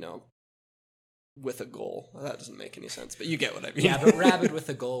you know, with a goal. That doesn't make any sense, but you get what I mean. Yeah, but Rabid with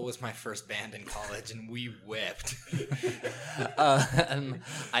a Goal was my first band in college, and we whipped.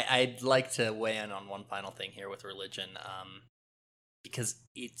 I'd like to weigh in on one final thing here with religion, because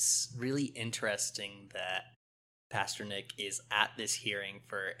it's really interesting that Pastor Nick is at this hearing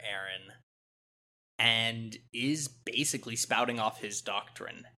for Aaron and is basically spouting off his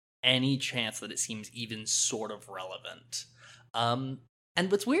doctrine any chance that it seems even sort of relevant. And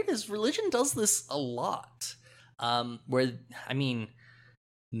what's weird is religion does this a lot.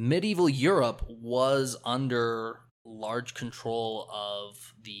 Medieval Europe was under large control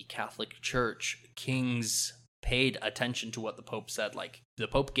of the Catholic Church. Kings paid attention to what the Pope said. Like, the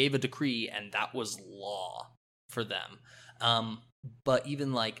Pope gave a decree, and that was law for them. But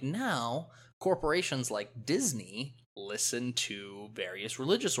even like now, corporations like Disney listen to various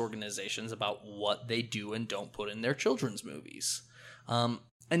religious organizations about what they do and don't put in their children's movies.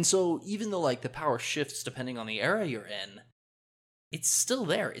 And so even though like the power shifts depending on the era you're in, it's still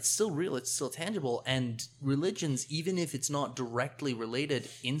there. It's still real. It's still tangible. And religions, even if it's not directly related,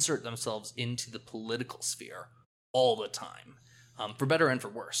 insert themselves into the political sphere all the time, for better and for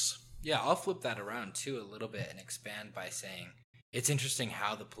worse. Yeah, I'll flip that around too a little bit and expand by saying it's interesting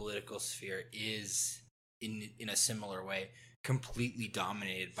how the political sphere is, in a similar way, completely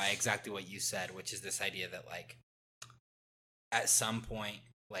dominated by exactly what you said, which is this idea that like at some point,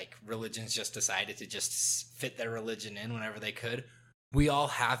 like religions just decided to just fit their religion in whenever they could. We all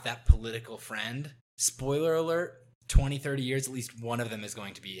have that political friend. Spoiler alert, 20, 30 years, at least one of them is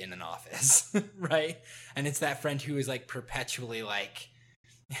going to be in an office, right? And it's that friend who is like perpetually like,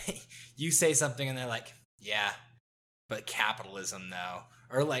 you say something and they're like, yeah, but capitalism though.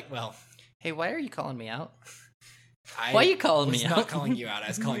 Or like, well, Hey, why are you calling me out? I Why are you calling was me not out? calling you out. I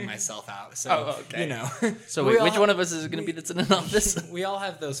was calling myself out. So, okay. you know. So We wait, all which have- one of us is going to be that's in an office? We all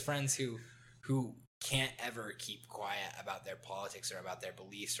have those friends who can't ever keep quiet about their politics or about their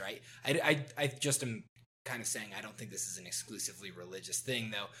beliefs, right? I just am kind of saying I don't think this is an exclusively religious thing,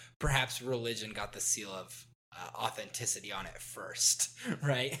 though. Perhaps religion got the seal of authenticity on it first,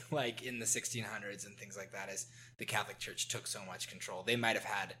 right? Like in the 1600s and things like that, as the Catholic Church took so much control. They might have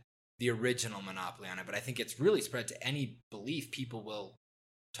had the original monopoly on it, but I think it's really spread to any belief people will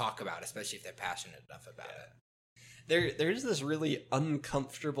talk about, especially if they're passionate enough about it. There's this really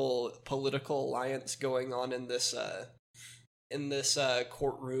uncomfortable political alliance going on in this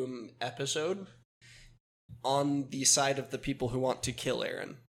courtroom episode on the side of the people who want to kill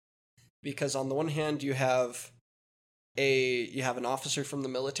Aaron, because on the one hand you have an officer from the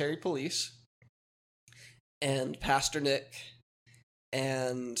military police and Pastor Nick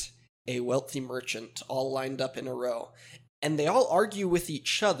and a wealthy merchant all lined up in a row, and they all argue with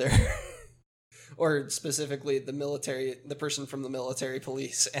each other. Or specifically, the person from the military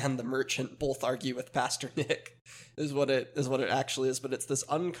police and the merchant both argue with Pastor Nick, is what it actually is. But it's this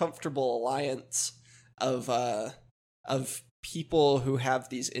uncomfortable alliance of people who have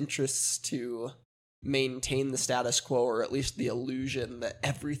these interests to maintain the status quo, or at least the illusion that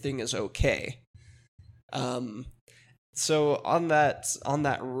everything is okay. So on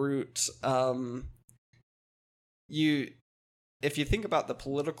that route, if you think about the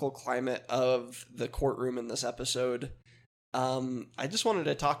political climate of the courtroom in this episode, I just wanted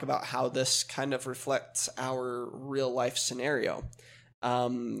to talk about how this kind of reflects our real life scenario.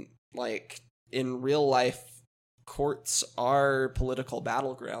 Like in real life, courts are political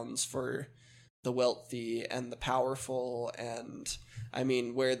battlegrounds for the wealthy and the powerful, and I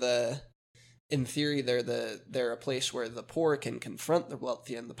mean, in theory, they're a place where the poor can confront the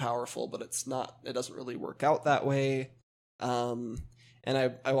wealthy and the powerful, but it doesn't really work out that way. And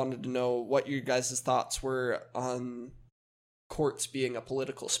I wanted to know what your guys' thoughts were on courts being a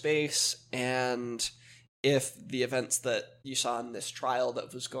political space, and if the events that you saw in this trial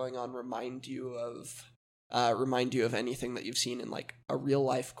that was going on remind you of anything that you've seen in like a real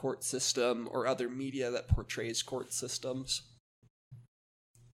life court system or other media that portrays court systems.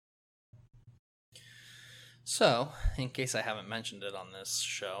 So, in case I haven't mentioned it on this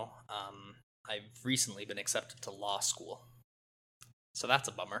show, I've recently been accepted to law school. So that's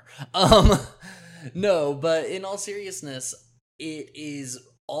a bummer. No, but in all seriousness, it is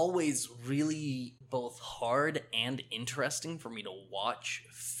always really both hard and interesting for me to watch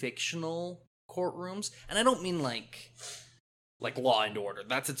fictional courtrooms. And I don't mean like Law and Order.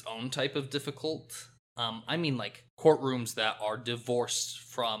 That's its own type of difficult. I mean like courtrooms that are divorced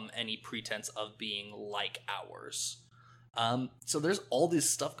from any pretense of being like ours. So there's all this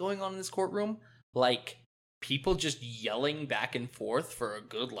stuff going on in this courtroom, like people just yelling back and forth for a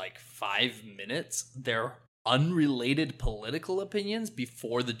good 5 minutes their unrelated political opinions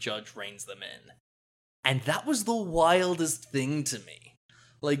before the judge reins them in. And that was the wildest thing to me.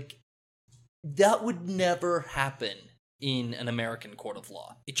 That would never happen in an American court of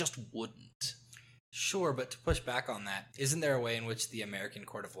law. It just wouldn't. Sure, but to push back on that, isn't there a way in which the American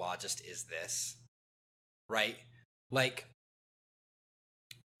court of law just is this? Right?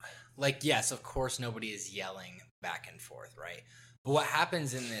 Yes, of course nobody is yelling back and forth, right? But what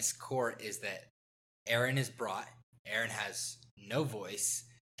happens in this court is that Aaron is brought, Aaron has no voice,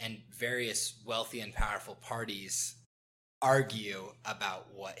 and various wealthy and powerful parties argue about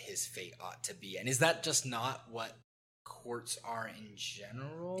what his fate ought to be. And is that just not what courts are in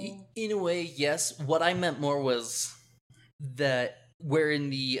general? In a way, yes. What I meant more was that where in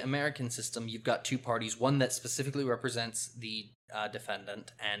the American system you've got two parties, one that specifically represents the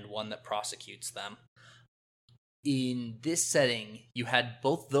defendant and one that prosecutes them. In this setting, you had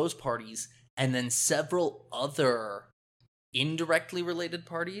both those parties and then several other indirectly related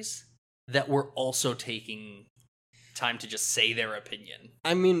parties that were also taking time to just say their opinion.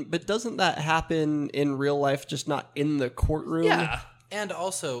 I mean, but doesn't that happen in real life, just not in the courtroom? Yeah. And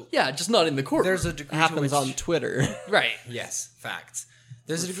also, Just not in the court. there's a degree It happens to which, on Twitter. Right. Yes, facts.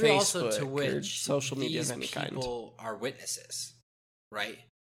 There's a Or degree also to Facebook or which social media these of any kind. people are witnesses, right?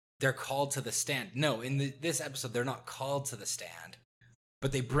 They're called to the stand. No, in this episode, they're not called to the stand,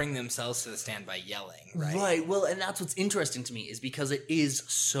 but they bring themselves to the stand by yelling, right? Right. Well, and that's what's interesting to me is because it is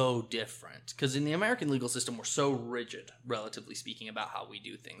so different. Because in the American legal system, we're so rigid, relatively speaking, about how we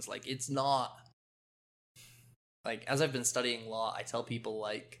do things. It's not... as I've been studying law, I tell people,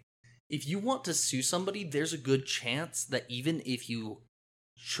 if you want to sue somebody, there's a good chance that even if you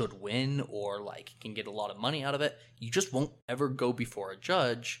should win or, can get a lot of money out of it, you just won't ever go before a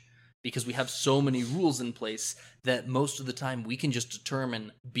judge because we have so many rules in place that most of the time we can just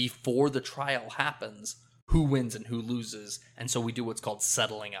determine before the trial happens who wins and who loses, and so we do what's called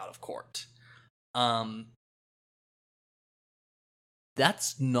settling out of court.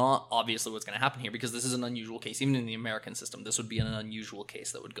 That's not obviously what's going to happen here because this is an unusual case. Even in the American system, this would be an unusual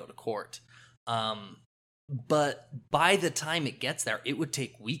case that would go to court. But by the time it gets there, it would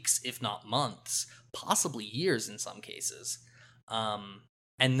take weeks, if not months, possibly years in some cases.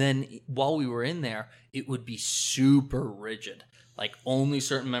 And then while we were in there, it would be super rigid. Only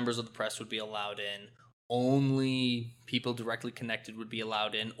certain members of the press would be allowed in. Only people directly connected would be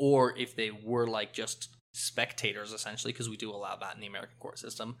allowed in. Or if they were just spectators, essentially, because we do allow that in the American court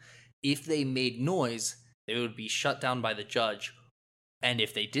system, if they made noise, they would be shut down by the judge. And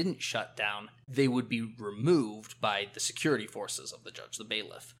if they didn't shut down, they would be removed by the security forces of the judge, the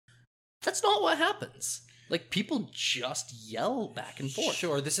bailiff. That's not what happens. People just yell back and forth.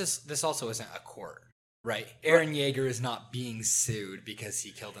 Sure, this also isn't a court, right? Aaron Yeager is not being sued because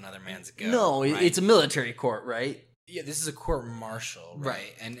he killed another man's goat. No, right? it's a military court, right? Yeah, this is a court-martial,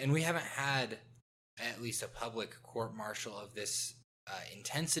 right? And we haven't had at least a public court-martial of this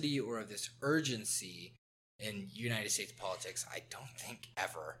intensity or of this urgency in United States politics, I don't think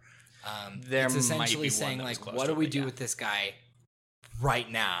ever. There it's essentially might be saying, one that was close what to do we it, do yeah. with this guy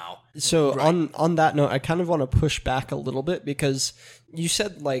right now? So on that note, I kind of want to push back a little bit because you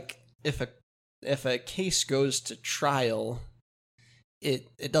said if a case goes to trial,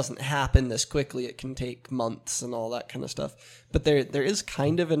 it doesn't happen this quickly. It can take months and all that kind of stuff. But there is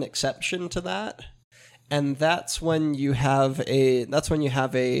kind of an exception to that. And that's when you have a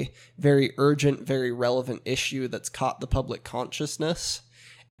very urgent, very relevant issue that's caught the public consciousness,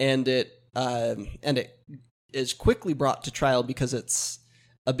 and it is quickly brought to trial because it's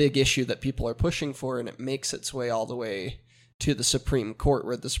a big issue that people are pushing for, and it makes its way all the way to the Supreme Court,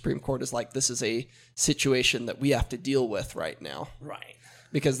 where the Supreme Court is this is a situation that we have to deal with right now. Right.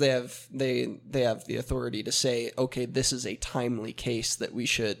 Because they have the authority to say, okay, this is a timely case that we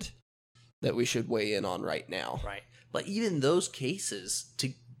should weigh in on right now. Right. But even those cases,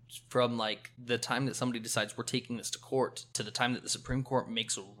 from the time that somebody decides we're taking this to court to the time that the Supreme Court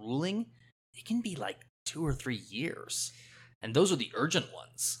makes a ruling, it can be 2 or 3 years. And those are the urgent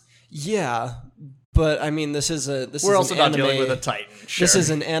ones. Yeah, but I mean, We're also not dealing with a Titan. Sure. This is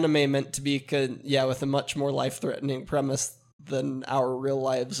an anime meant to be, with a much more life-threatening premise than our real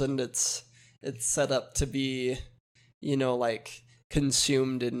lives, and it's set up to be,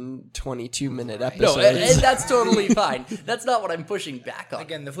 consumed in 22-minute Right. episodes. No, and that's totally fine. That's not what I'm pushing back on.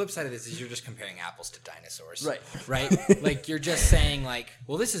 Again, the flip side of this is you're just comparing apples to dinosaurs. Right. Right? Like, you're just saying, like,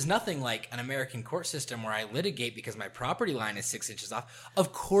 well, this is nothing like an American court system where I litigate because my property line is 6 inches off.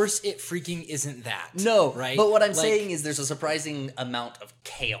 Of course it freaking isn't that. No, Right? but what I'm Like, saying is there's a surprising amount of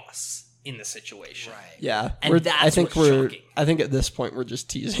chaos in the situation. Right. Yeah, And that's what's shocking. I think at this point we're just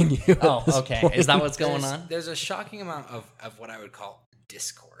teasing you. at Oh, this okay. point. Is that what's going There's, on? there's a shocking amount of what I would call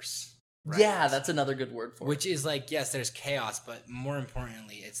discourse. Right? Yeah, that's another good word for Which is like, yes, there's chaos, but more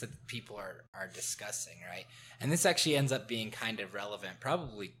importantly, it's that people are discussing, right? And this actually ends up being kind of relevant.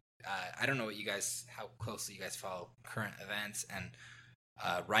 Probably, I don't know how closely you guys follow current events and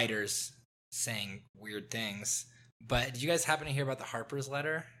writers saying weird things. But did you guys happen to hear about the Harper's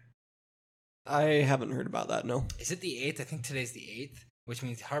letter? I haven't heard about that. No. Is it the 8th? I think today's the 8th, which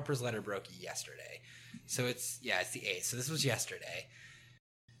means Harper's letter broke yesterday. So it's the 8th. So this was yesterday.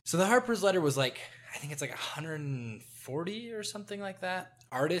 So the Harper's letter was like, I think it's like 140 or something like that.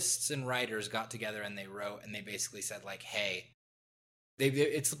 Artists and writers got together and they wrote, and they basically said like, hey,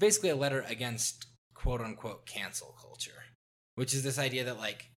 it's basically a letter against quote unquote cancel culture, which is this idea that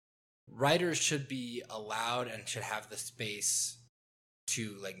like writers should be allowed and should have the space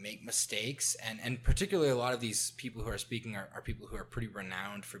to like make mistakes, and particularly a lot of these people who are speaking are people who are pretty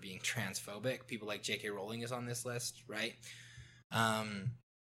renowned for being transphobic. People like J.K. Rowling is on this list, right?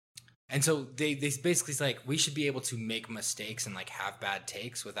 And so they basically say, like, we should be able to make mistakes and like have bad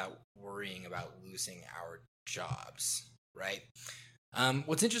takes without worrying about losing our jobs, right?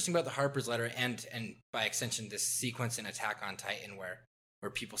 What's interesting about the Harper's letter and by extension this sequence in Attack on Titan where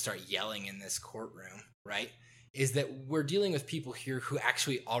people start yelling in this courtroom, right, is that we're dealing with people here who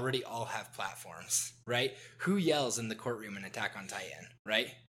actually already all have platforms, right? Who yells in the courtroom in Attack on Titan, right?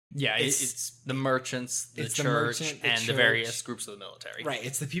 Yeah, it's the merchants, the it's the church, merchant, the and the church. various groups of the military. Right,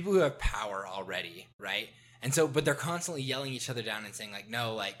 it's the people who have power already, right? And so, but they're constantly yelling each other down and saying like,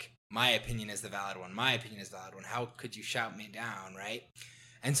 no, like, my opinion is the valid one. My opinion is the valid one. How could you shout me down, right?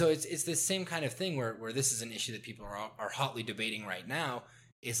 And so it's this same kind of thing where this is an issue that people are hotly debating right now,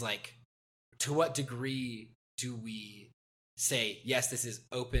 is like, to what degree do we say, yes, this is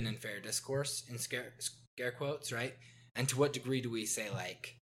open and fair discourse in scare quotes, right? And to what degree do we say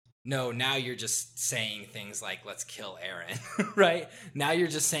like, no, now you're just saying things like, let's kill Eren, right? Now you're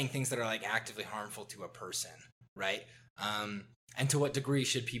just saying things that are like actively harmful to a person, right? And to what degree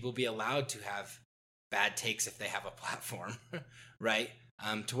should people be allowed to have bad takes if they have a platform, right?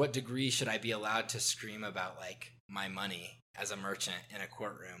 To what degree should I be allowed to scream about like my money as a merchant in a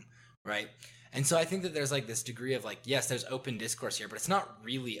courtroom, right? And so I think that there's like this degree of like, yes, there's open discourse here, but it's not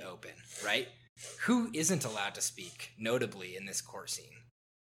really open, right? Who isn't allowed to speak, notably in this court scene?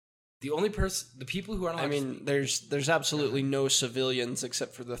 The people who aren't allowed I to mean, speak. there's absolutely no civilians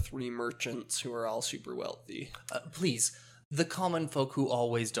except for the 3 merchants who are all super wealthy. Please, the common folk who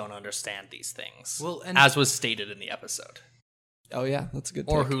always don't understand these things. Well, and as was stated in the episode. Oh yeah, that's a good.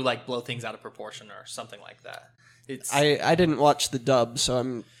 Or take. who like blow things out of proportion or something like that. It's I didn't watch the dub,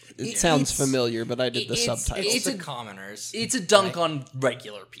 so it sounds familiar, but I did the it's- subtitles. it's the commoners. It's a dunk on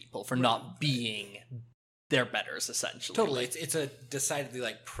regular people for not being their betters, essentially. Totally, Like, it's a decidedly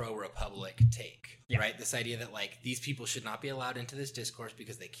like pro-republic take, Yeah. right? This idea that like these people should not be allowed into this discourse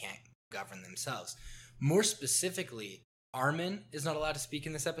because they can't govern themselves. More specifically, Armin is not allowed to speak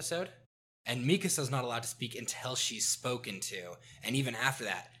in this episode, and Mikasa's not allowed to speak until she's spoken to, and even after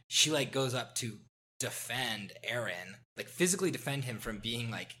that, she like goes up to defend Eren, like physically defend him from being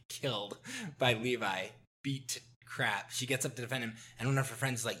like killed by Levi, beat to crap. She gets up to defend him, and one of her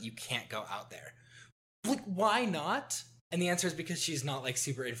friends is like, "You can't go out there." Like, why not? And the answer is because she's not like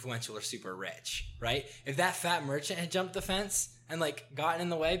super influential or super rich, right? If that fat merchant had jumped the fence and like gotten in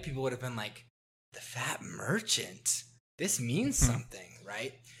the way, people would have been like, the fat merchant, this means something,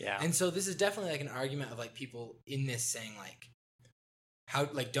 right? yeah. And so this is definitely like an argument of like people in this saying like, how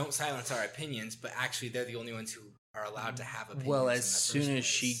like don't silence our opinions, but actually they're the only ones who are allowed to have opinions. Well, in as the soon first as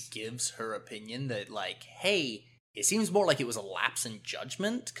she place. gives her opinion that, like, hey, it seems more like it was a lapse in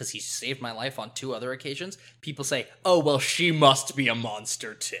judgment because he saved my life on 2 other occasions, people say, oh, well, she must be a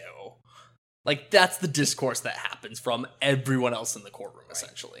monster too. Like, that's the discourse that happens from everyone else in the courtroom,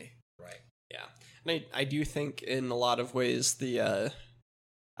 essentially. right. Yeah, and I do think in a lot of ways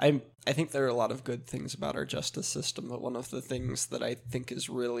I think there are a lot of good things about our justice system, but one of the things that I think is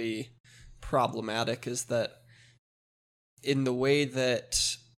really problematic is that in the way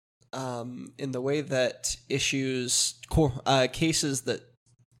that issues cases that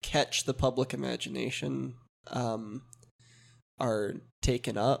catch the public imagination are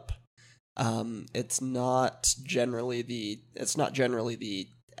taken up, It's not generally the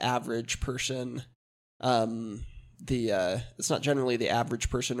average person. It's not generally the average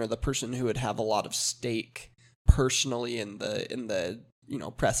person or the person who would have a lot of stake personally in the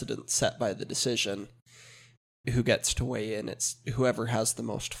precedent set by the decision who gets to weigh in. It's whoever has the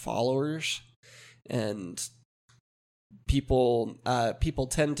most followers, and people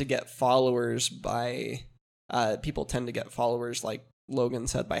tend to get followers like Logan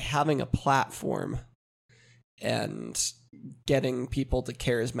said, by having a platform and getting people to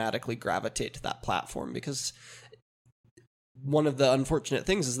charismatically gravitate to that platform. Because one of the unfortunate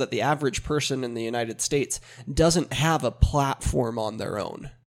things is that the average person in the United States doesn't have a platform on their own.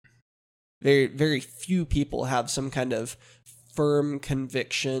 Very, very few people have some kind of firm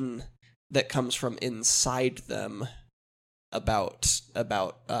conviction that comes from inside them about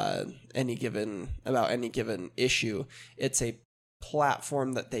any given issue. It's a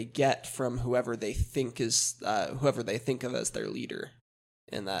platform that they get from whoever they think of as their leader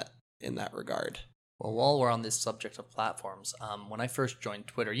in that regard. Well, while we're on this subject of platforms, when I first joined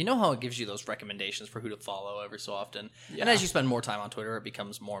Twitter, you know how it gives you those recommendations for who to follow every so often? Yeah. And as you spend more time on Twitter, it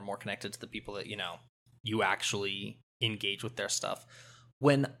becomes more and more connected to the people that, you actually engage with their stuff.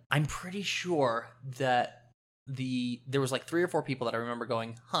 When I'm pretty sure that there was like 3 or 4 people that I remember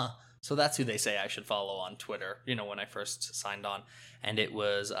going, so that's who they say I should follow on Twitter, when I first signed on. And it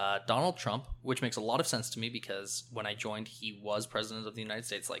was Donald Trump, which makes a lot of sense to me because when I joined, he was president of the United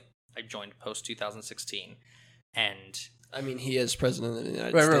States. Like, I joined post-2016. And I mean, he is president of the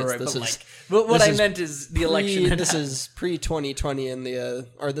United States. Right. But what I meant is the election. This is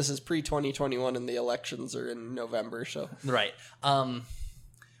pre-2020 this is pre-2021 and the elections are in November, so. Right.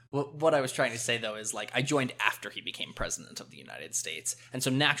 What I was trying to say, though, is, I joined after he became president of the United States. And so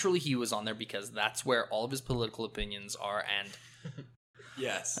naturally he was on there because that's where all of his political opinions are. And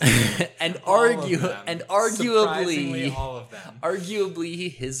Yes. and Surprisingly, arguably, all of them.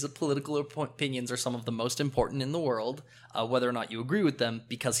 Arguably, his political opinions are some of the most important in the world, whether or not you agree with them,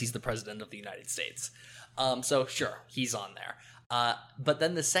 because he's the president of the United States. So, sure, he's on there. But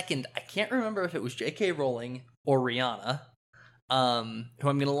then the second, I can't remember if it was J.K. Rowling or Rihanna, who I'm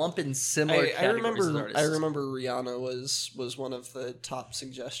going to lump in similar categories as artists. I remember Rihanna was one of the top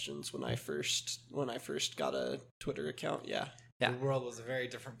suggestions when I first got a Twitter account. Yeah. The world was a very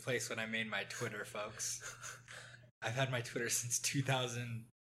different place when I made my Twitter, folks. I've had my Twitter since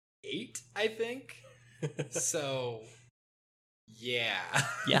 2008, I think. So, yeah.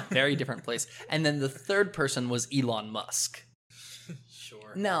 Yeah, very different place. And then the third person was Elon Musk.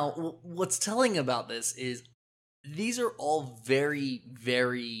 Sure. Now, what's telling about this is these are all very,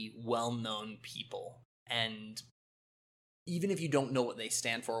 very well-known people. And even if you don't know what they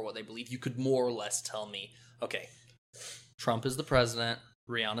stand for or what they believe, you could more or less tell me, okay, Trump is the president,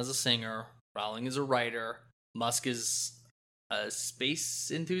 Rihanna's a singer, Rowling is a writer, Musk is a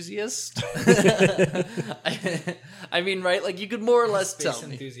space enthusiast. I mean, right? Like, you could more or less tell me.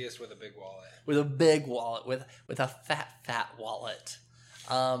 Space enthusiast with a big wallet. With a big wallet, with a fat wallet.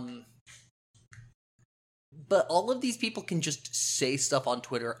 But all of these people can just say stuff on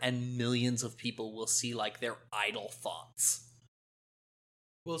Twitter and millions of people will see, their idle thoughts.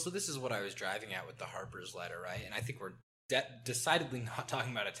 Well, so this is what I was driving at with the Harper's letter, right? And I think we're decidedly not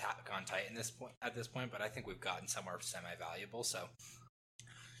talking about Attack on Titan at this point, but I think we've gotten somewhere semi-valuable. So,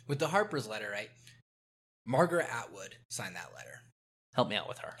 with the Harper's letter, right? Margaret Atwood signed that letter. Help me out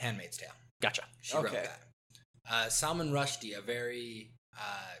with her. Handmaid's Tale. Gotcha. She wrote that. Salman Rushdie, a very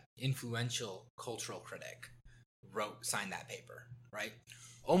influential cultural critic, signed that paper, right?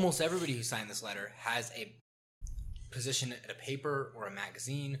 Almost everybody who signed this letter has a position at a paper or a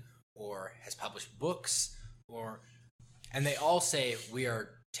magazine or has published books and they all say we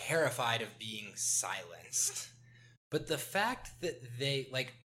are terrified of being silenced. But the fact that they,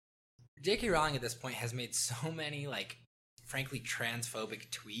 J.K. Rowling at this point has made so many, frankly, transphobic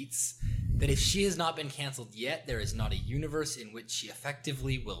tweets that if she has not been canceled yet, there is not a universe in which she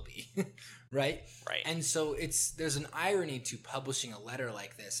effectively will be, right? Right. And so there's an irony to publishing a letter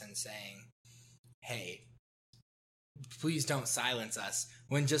like this and saying, hey, please don't silence us,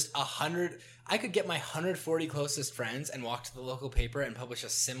 when just 100, I could get my 140 closest friends and walk to the local paper and publish a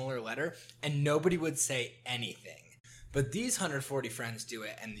similar letter and nobody would say anything. But these 140 friends do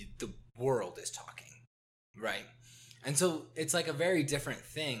it and the world is talking, right? And so it's a very different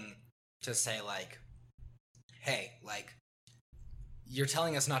thing to say hey, you're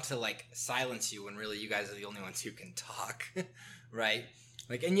telling us not to silence you when really you guys are the only ones who can talk, right?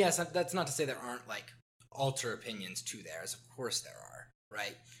 And yes, that's not to say there aren't alter opinions to theirs. Of course there are,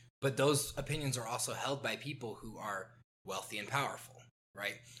 right? But those opinions are also held by people who are wealthy and powerful,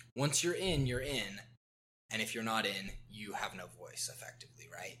 right? Once you're in, you're in. And if you're not in, you have no voice, effectively,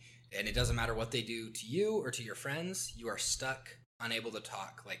 right? And it doesn't matter what they do to you or to your friends, you are stuck, unable to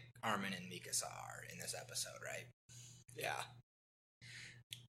talk like Armin and Mikasa are in this episode, right? Yeah.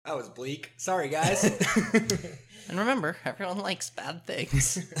 That was bleak. Sorry, guys. And remember, everyone likes bad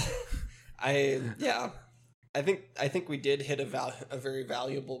things. I think we did hit a very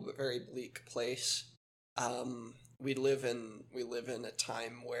valuable but very bleak place. We live in a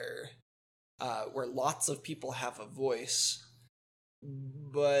time where lots of people have a voice,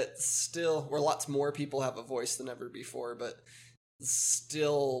 but still, where lots more people have a voice than ever before, but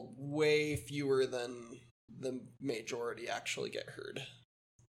still way fewer than the majority actually get heard.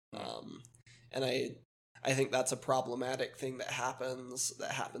 And I think that's a problematic thing that happens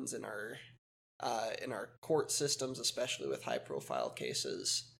in our court systems, especially with high profile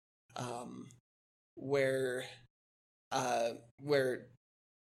cases, where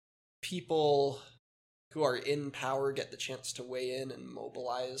people who are in power get the chance to weigh in and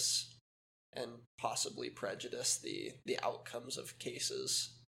mobilize and possibly prejudice the outcomes of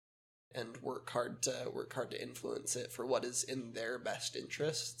cases and work hard to influence it for what is in their best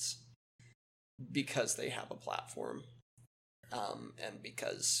interests because they have a platform, and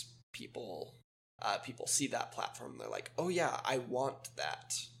because people see that platform, they're like, oh yeah, I want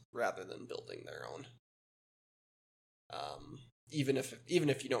that, rather than building their own. Even if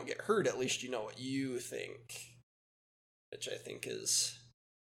you don't get heard, at least you know what you think, which I think is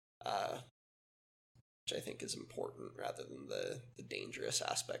important, rather than the dangerous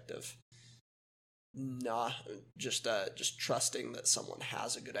aspect of not just trusting that someone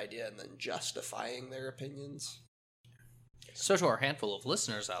has a good idea and then justifying their opinions. So to our handful of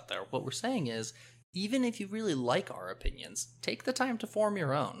listeners out there, what we're saying is, even if you really like our opinions, take the time to form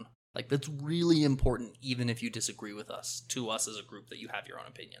your own. Like, that's really important, even if you disagree with us, to us as a group, that you have your own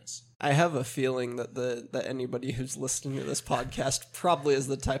opinions. I have a feeling that anybody who's listening to this podcast probably is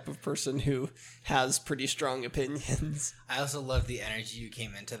the type of person who has pretty strong opinions. I also love the energy you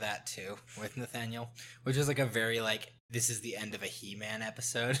came into that too with Nathaniel, which was like a very like, this is the end of a He-Man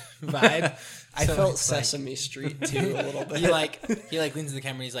episode vibe. I So felt it's like- Sesame Street too a little bit. he leans to the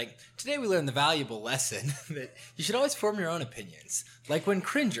camera and he's like, today we learned the valuable lesson that you should always form your own opinions. Like when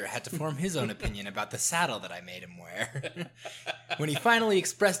Cringer had to form his own opinion about the saddle that I made him wear. When he finally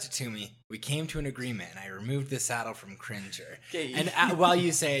expressed it to me, we came to an agreement and I removed the saddle from Cringer. Okay. And while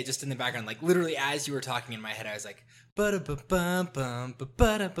you say it, just in the background, like literally as you were talking in my head, I was like, ba-da-ba-bum-bum,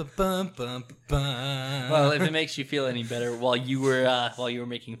 ba-da-ba-bum-bum-bum. Well, if it makes you feel any better, while you were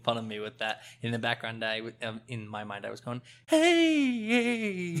making fun of me with that, in the background, in my mind, I was going,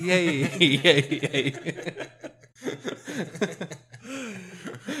 hey, hey, hey, hey, hey.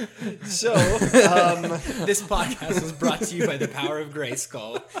 So, This podcast was brought to you by the power of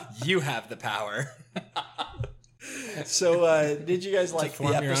Grayskull. You have the power. did you guys like the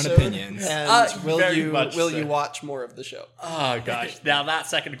form your own episode? opinions. And Very much so. you watch more of the show? Oh gosh! Now that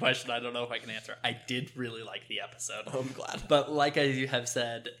second question, I don't know if I can answer. I did really like the episode. I'm glad. But like I have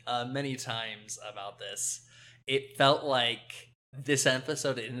said many times about this, it felt like this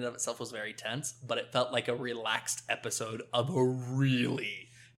episode in and of itself was very tense, but it felt like a relaxed episode of a really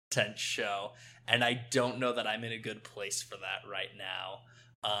tense show. And I don't know that I'm in a good place for that right now.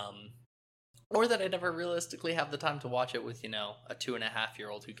 Or that I never realistically have the time to watch it with, a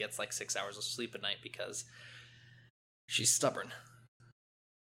 2.5-year-old who gets like 6 hours of sleep a night because she's stubborn.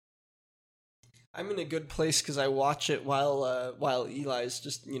 I'm in a good place because I watch it while Eli's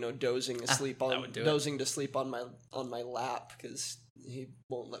just dozing asleep dozing to sleep on my lap because he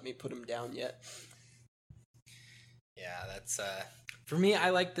won't let me put him down yet. Yeah, that's for me. I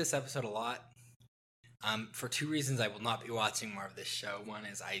like this episode a lot. For two reasons, I will not be watching more of this show. One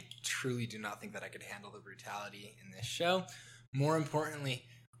is I truly do not think that I could handle the brutality in this show. More importantly,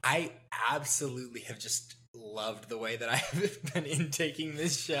 I absolutely have just loved the way that I've been intaking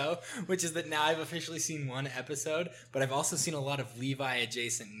this show, which is that now I've officially seen one episode, but I've also seen a lot of Levi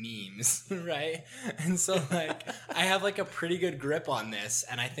adjacent memes, right? And so like I have like a pretty good grip on this,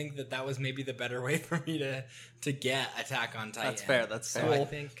 and I think that was maybe the better way for me to get Attack on Titan. That's fair. That's So fair. I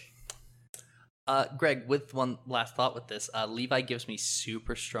think Greg, with one last thought with this, Levi gives me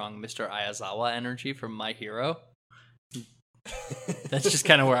super strong Mr. Ayazawa energy from My Hero. That's just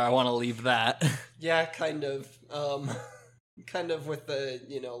kind of where I want to leave that. Yeah, kind of. Kind of with the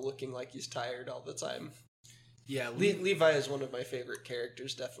looking like he's tired all the time. yeah, Levi is one of my favorite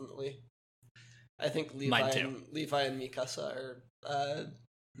characters, definitely. I think Mine too. Levi and Mikasa are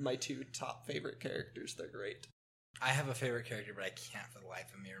my two top favorite characters. They're great. I have a favorite character, but I can't for the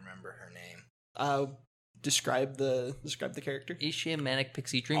life of me remember her name. describe the character? Is she a manic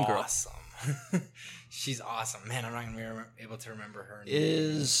pixie dream girl? Awesome. She's awesome. Man, I'm not going to be able to remember her name.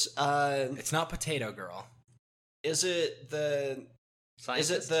 It's not Potato Girl. Is it the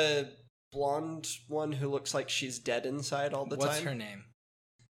Scientist? Is it the blonde one who looks like she's dead inside all the time? What's her name?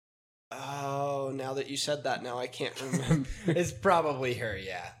 Oh, now that you said that, now I can't remember. It's probably her,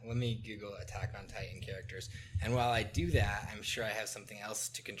 yeah. Let me Google Attack on Titan characters. And while I do that, I'm sure I have something else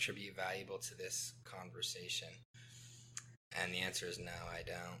to contribute valuable to this conversation. And the answer is no, I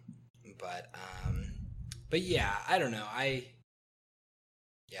don't. But yeah, I don't know. I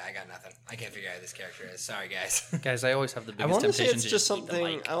got nothing. I can't figure out who this character is. Sorry, guys. Guys, I always have the I biggest want to say temptation it's to just eat the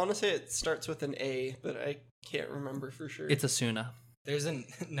something. mic. I want to say it starts with an A, but I can't remember for sure. It's Asuna.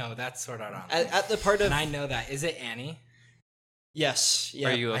 No, that's Sword Art Online. at the part of. And I know that. Is it Annie? Yes. Yeah.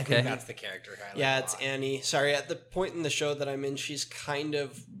 Are you I okay? think that's the character. I like Yeah, a it's lot. Annie. Sorry, at the point in the show that I'm in, she's kind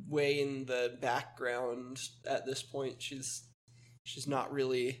of way in the background at this point. She's not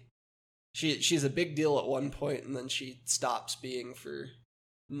really. She's a big deal at one point, and then she stops being for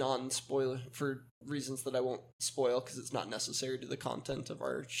non-spoiler for reasons that I won't spoil because it's not necessary to the content of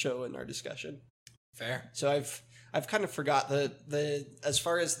our show and our discussion. Fair. So I've kind of forgot the as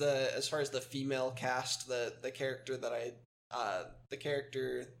far as the female cast, the character that the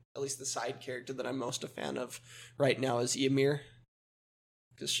character, at least the side character that I'm most a fan of right now is Ymir,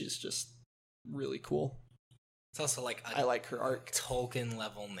 because she's just really cool. It's also like I like her arc. Tolkien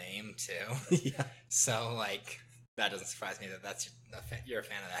level name too. Yeah. So like that doesn't surprise me that you're a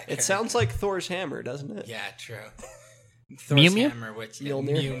fan of that. It character. sounds like Thor's hammer, doesn't it? Yeah, true. Mew Thor's Mew? hammer, which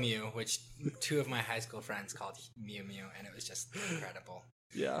Mjolnir? Mew Mew, which two of my high school friends called Mew Mew, and it was just incredible.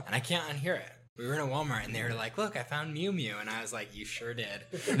 Yeah. And I can't unhear it. We were in a Walmart, and they were like, "Look, I found Mew Mew," and I was like, "You sure did."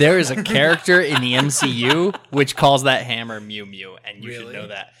 There is a character in the MCU which calls that hammer Mew Mew, and you should Really? know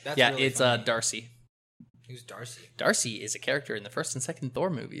that. That's yeah, really it's funny. Darcy. Who's Darcy? Darcy is a character in the first and second Thor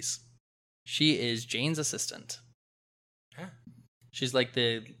movies. She is Jane's assistant. Huh? She's like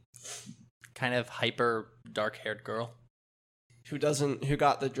the kind of hyper dark-haired girl. Who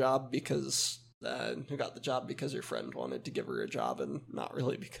got the job because her friend wanted to give her a job, and not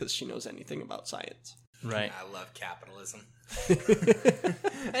really because she knows anything about science. Right. I love capitalism.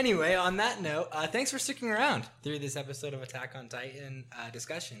 Anyway, on that note, thanks for sticking around through this episode of Attack on Titan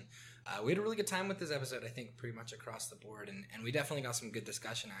discussion. We had a really good time with this episode, I think, pretty much across the board, and we definitely got some good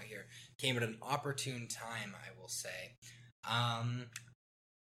discussion out here. Came at an opportune time, I will say.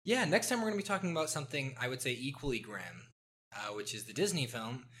 Yeah, next time we're going to be talking about something I would say equally grim, which is the Disney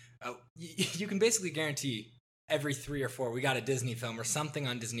film. You can basically guarantee every 3 or 4 we got a Disney film or something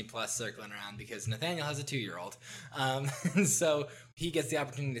on Disney Plus circling around because Nathaniel has a 2-year-old. And so he gets the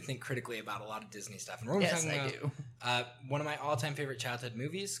opportunity to think critically about a lot of Disney stuff. And we're Yes, talking I about do. one of my all-time favorite childhood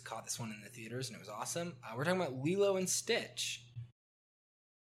movies. Caught this one in the theaters and it was awesome. We're talking about Lilo and Stitch.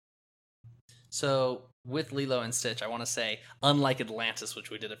 So, with Lilo and Stitch, I want to say, unlike Atlantis, which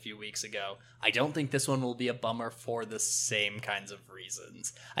we did a few weeks ago, I don't think this one will be a bummer for the same kinds of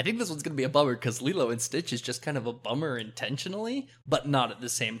reasons. I think this one's going to be a bummer because Lilo and Stitch is just kind of a bummer intentionally, but not at the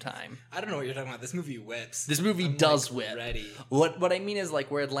same time. I don't know what you're talking about. This movie whips. This movie I'm, does like, whip. Ready. What I mean is, like,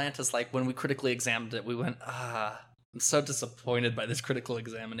 where Atlantis, like, when we critically examined it, we went, I'm so disappointed by this critical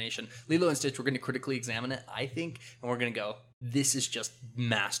examination. Lilo and Stitch, we're going to critically examine it, I think, and we're going to go, this is just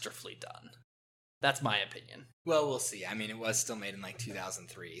masterfully done. That's my opinion. Well, we'll see. I mean, it was still made in like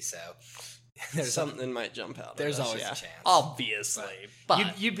 2003, so there's Something might jump out. There's at us, always yeah. a chance. Obviously.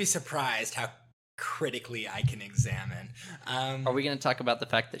 But You'd be surprised how critically I can examine. are we going to talk about the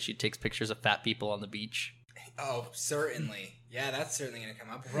fact that she takes pictures of fat people on the beach? Oh, certainly. Yeah, that's certainly going to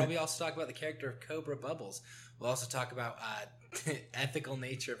come up. We'll probably also talk about the character of Cobra Bubbles. We'll also talk about ethical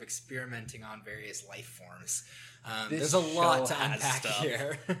nature of experimenting on various life forms. There's a lot to show has unpack stuff.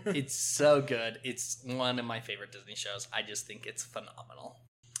 here. It's so good. It's one of my favorite Disney shows. I just think it's phenomenal.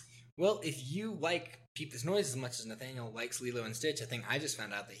 Well, if you like Peep This Noise as much as Nathaniel likes Lilo and Stitch, I think I just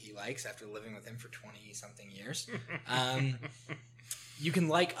found out that he likes after living with him for 20-something years. You can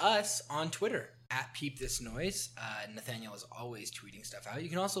like us on Twitter at Peep This Noise. Nathaniel is always tweeting stuff out. You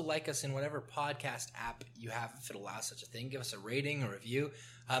can also like us in whatever podcast app you have if it allows such a thing. Give us a rating, a review.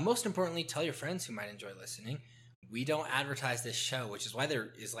 Most importantly, tell your friends who might enjoy listening. We don't advertise this show, which is why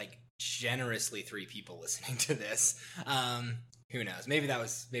there is like generously 3 people listening to this. Who knows? Maybe that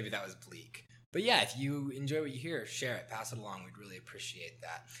was bleak. But yeah, if you enjoy what you hear, share it, pass it along. We'd really appreciate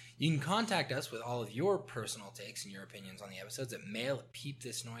that. You can contact us with all of your personal takes and your opinions on the episodes at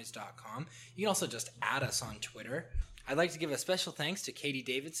mail@peepthisnoise.com. You can also just add us on Twitter. I'd like to give a special thanks to Katie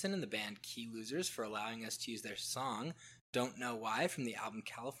Davidson and the band Key Losers for allowing us to use their song, Don't Know Why from the album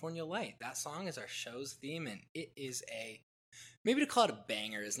California Light. That song is our show's theme, and it is maybe to call it a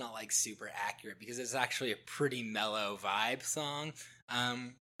banger is not like super accurate because it's actually a pretty mellow vibe song.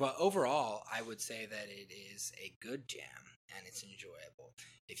 But overall, I would say that it is a good jam and it's enjoyable.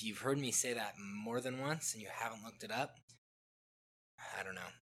 If you've heard me say that more than once and you haven't looked it up, I don't know.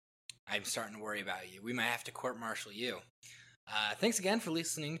 I'm starting to worry about you. We might have to court-martial you. Thanks again for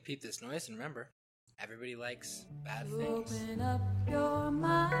listening to Peep This Noise, and remember, everybody likes bad things. Open up your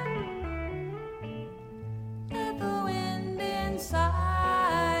mind.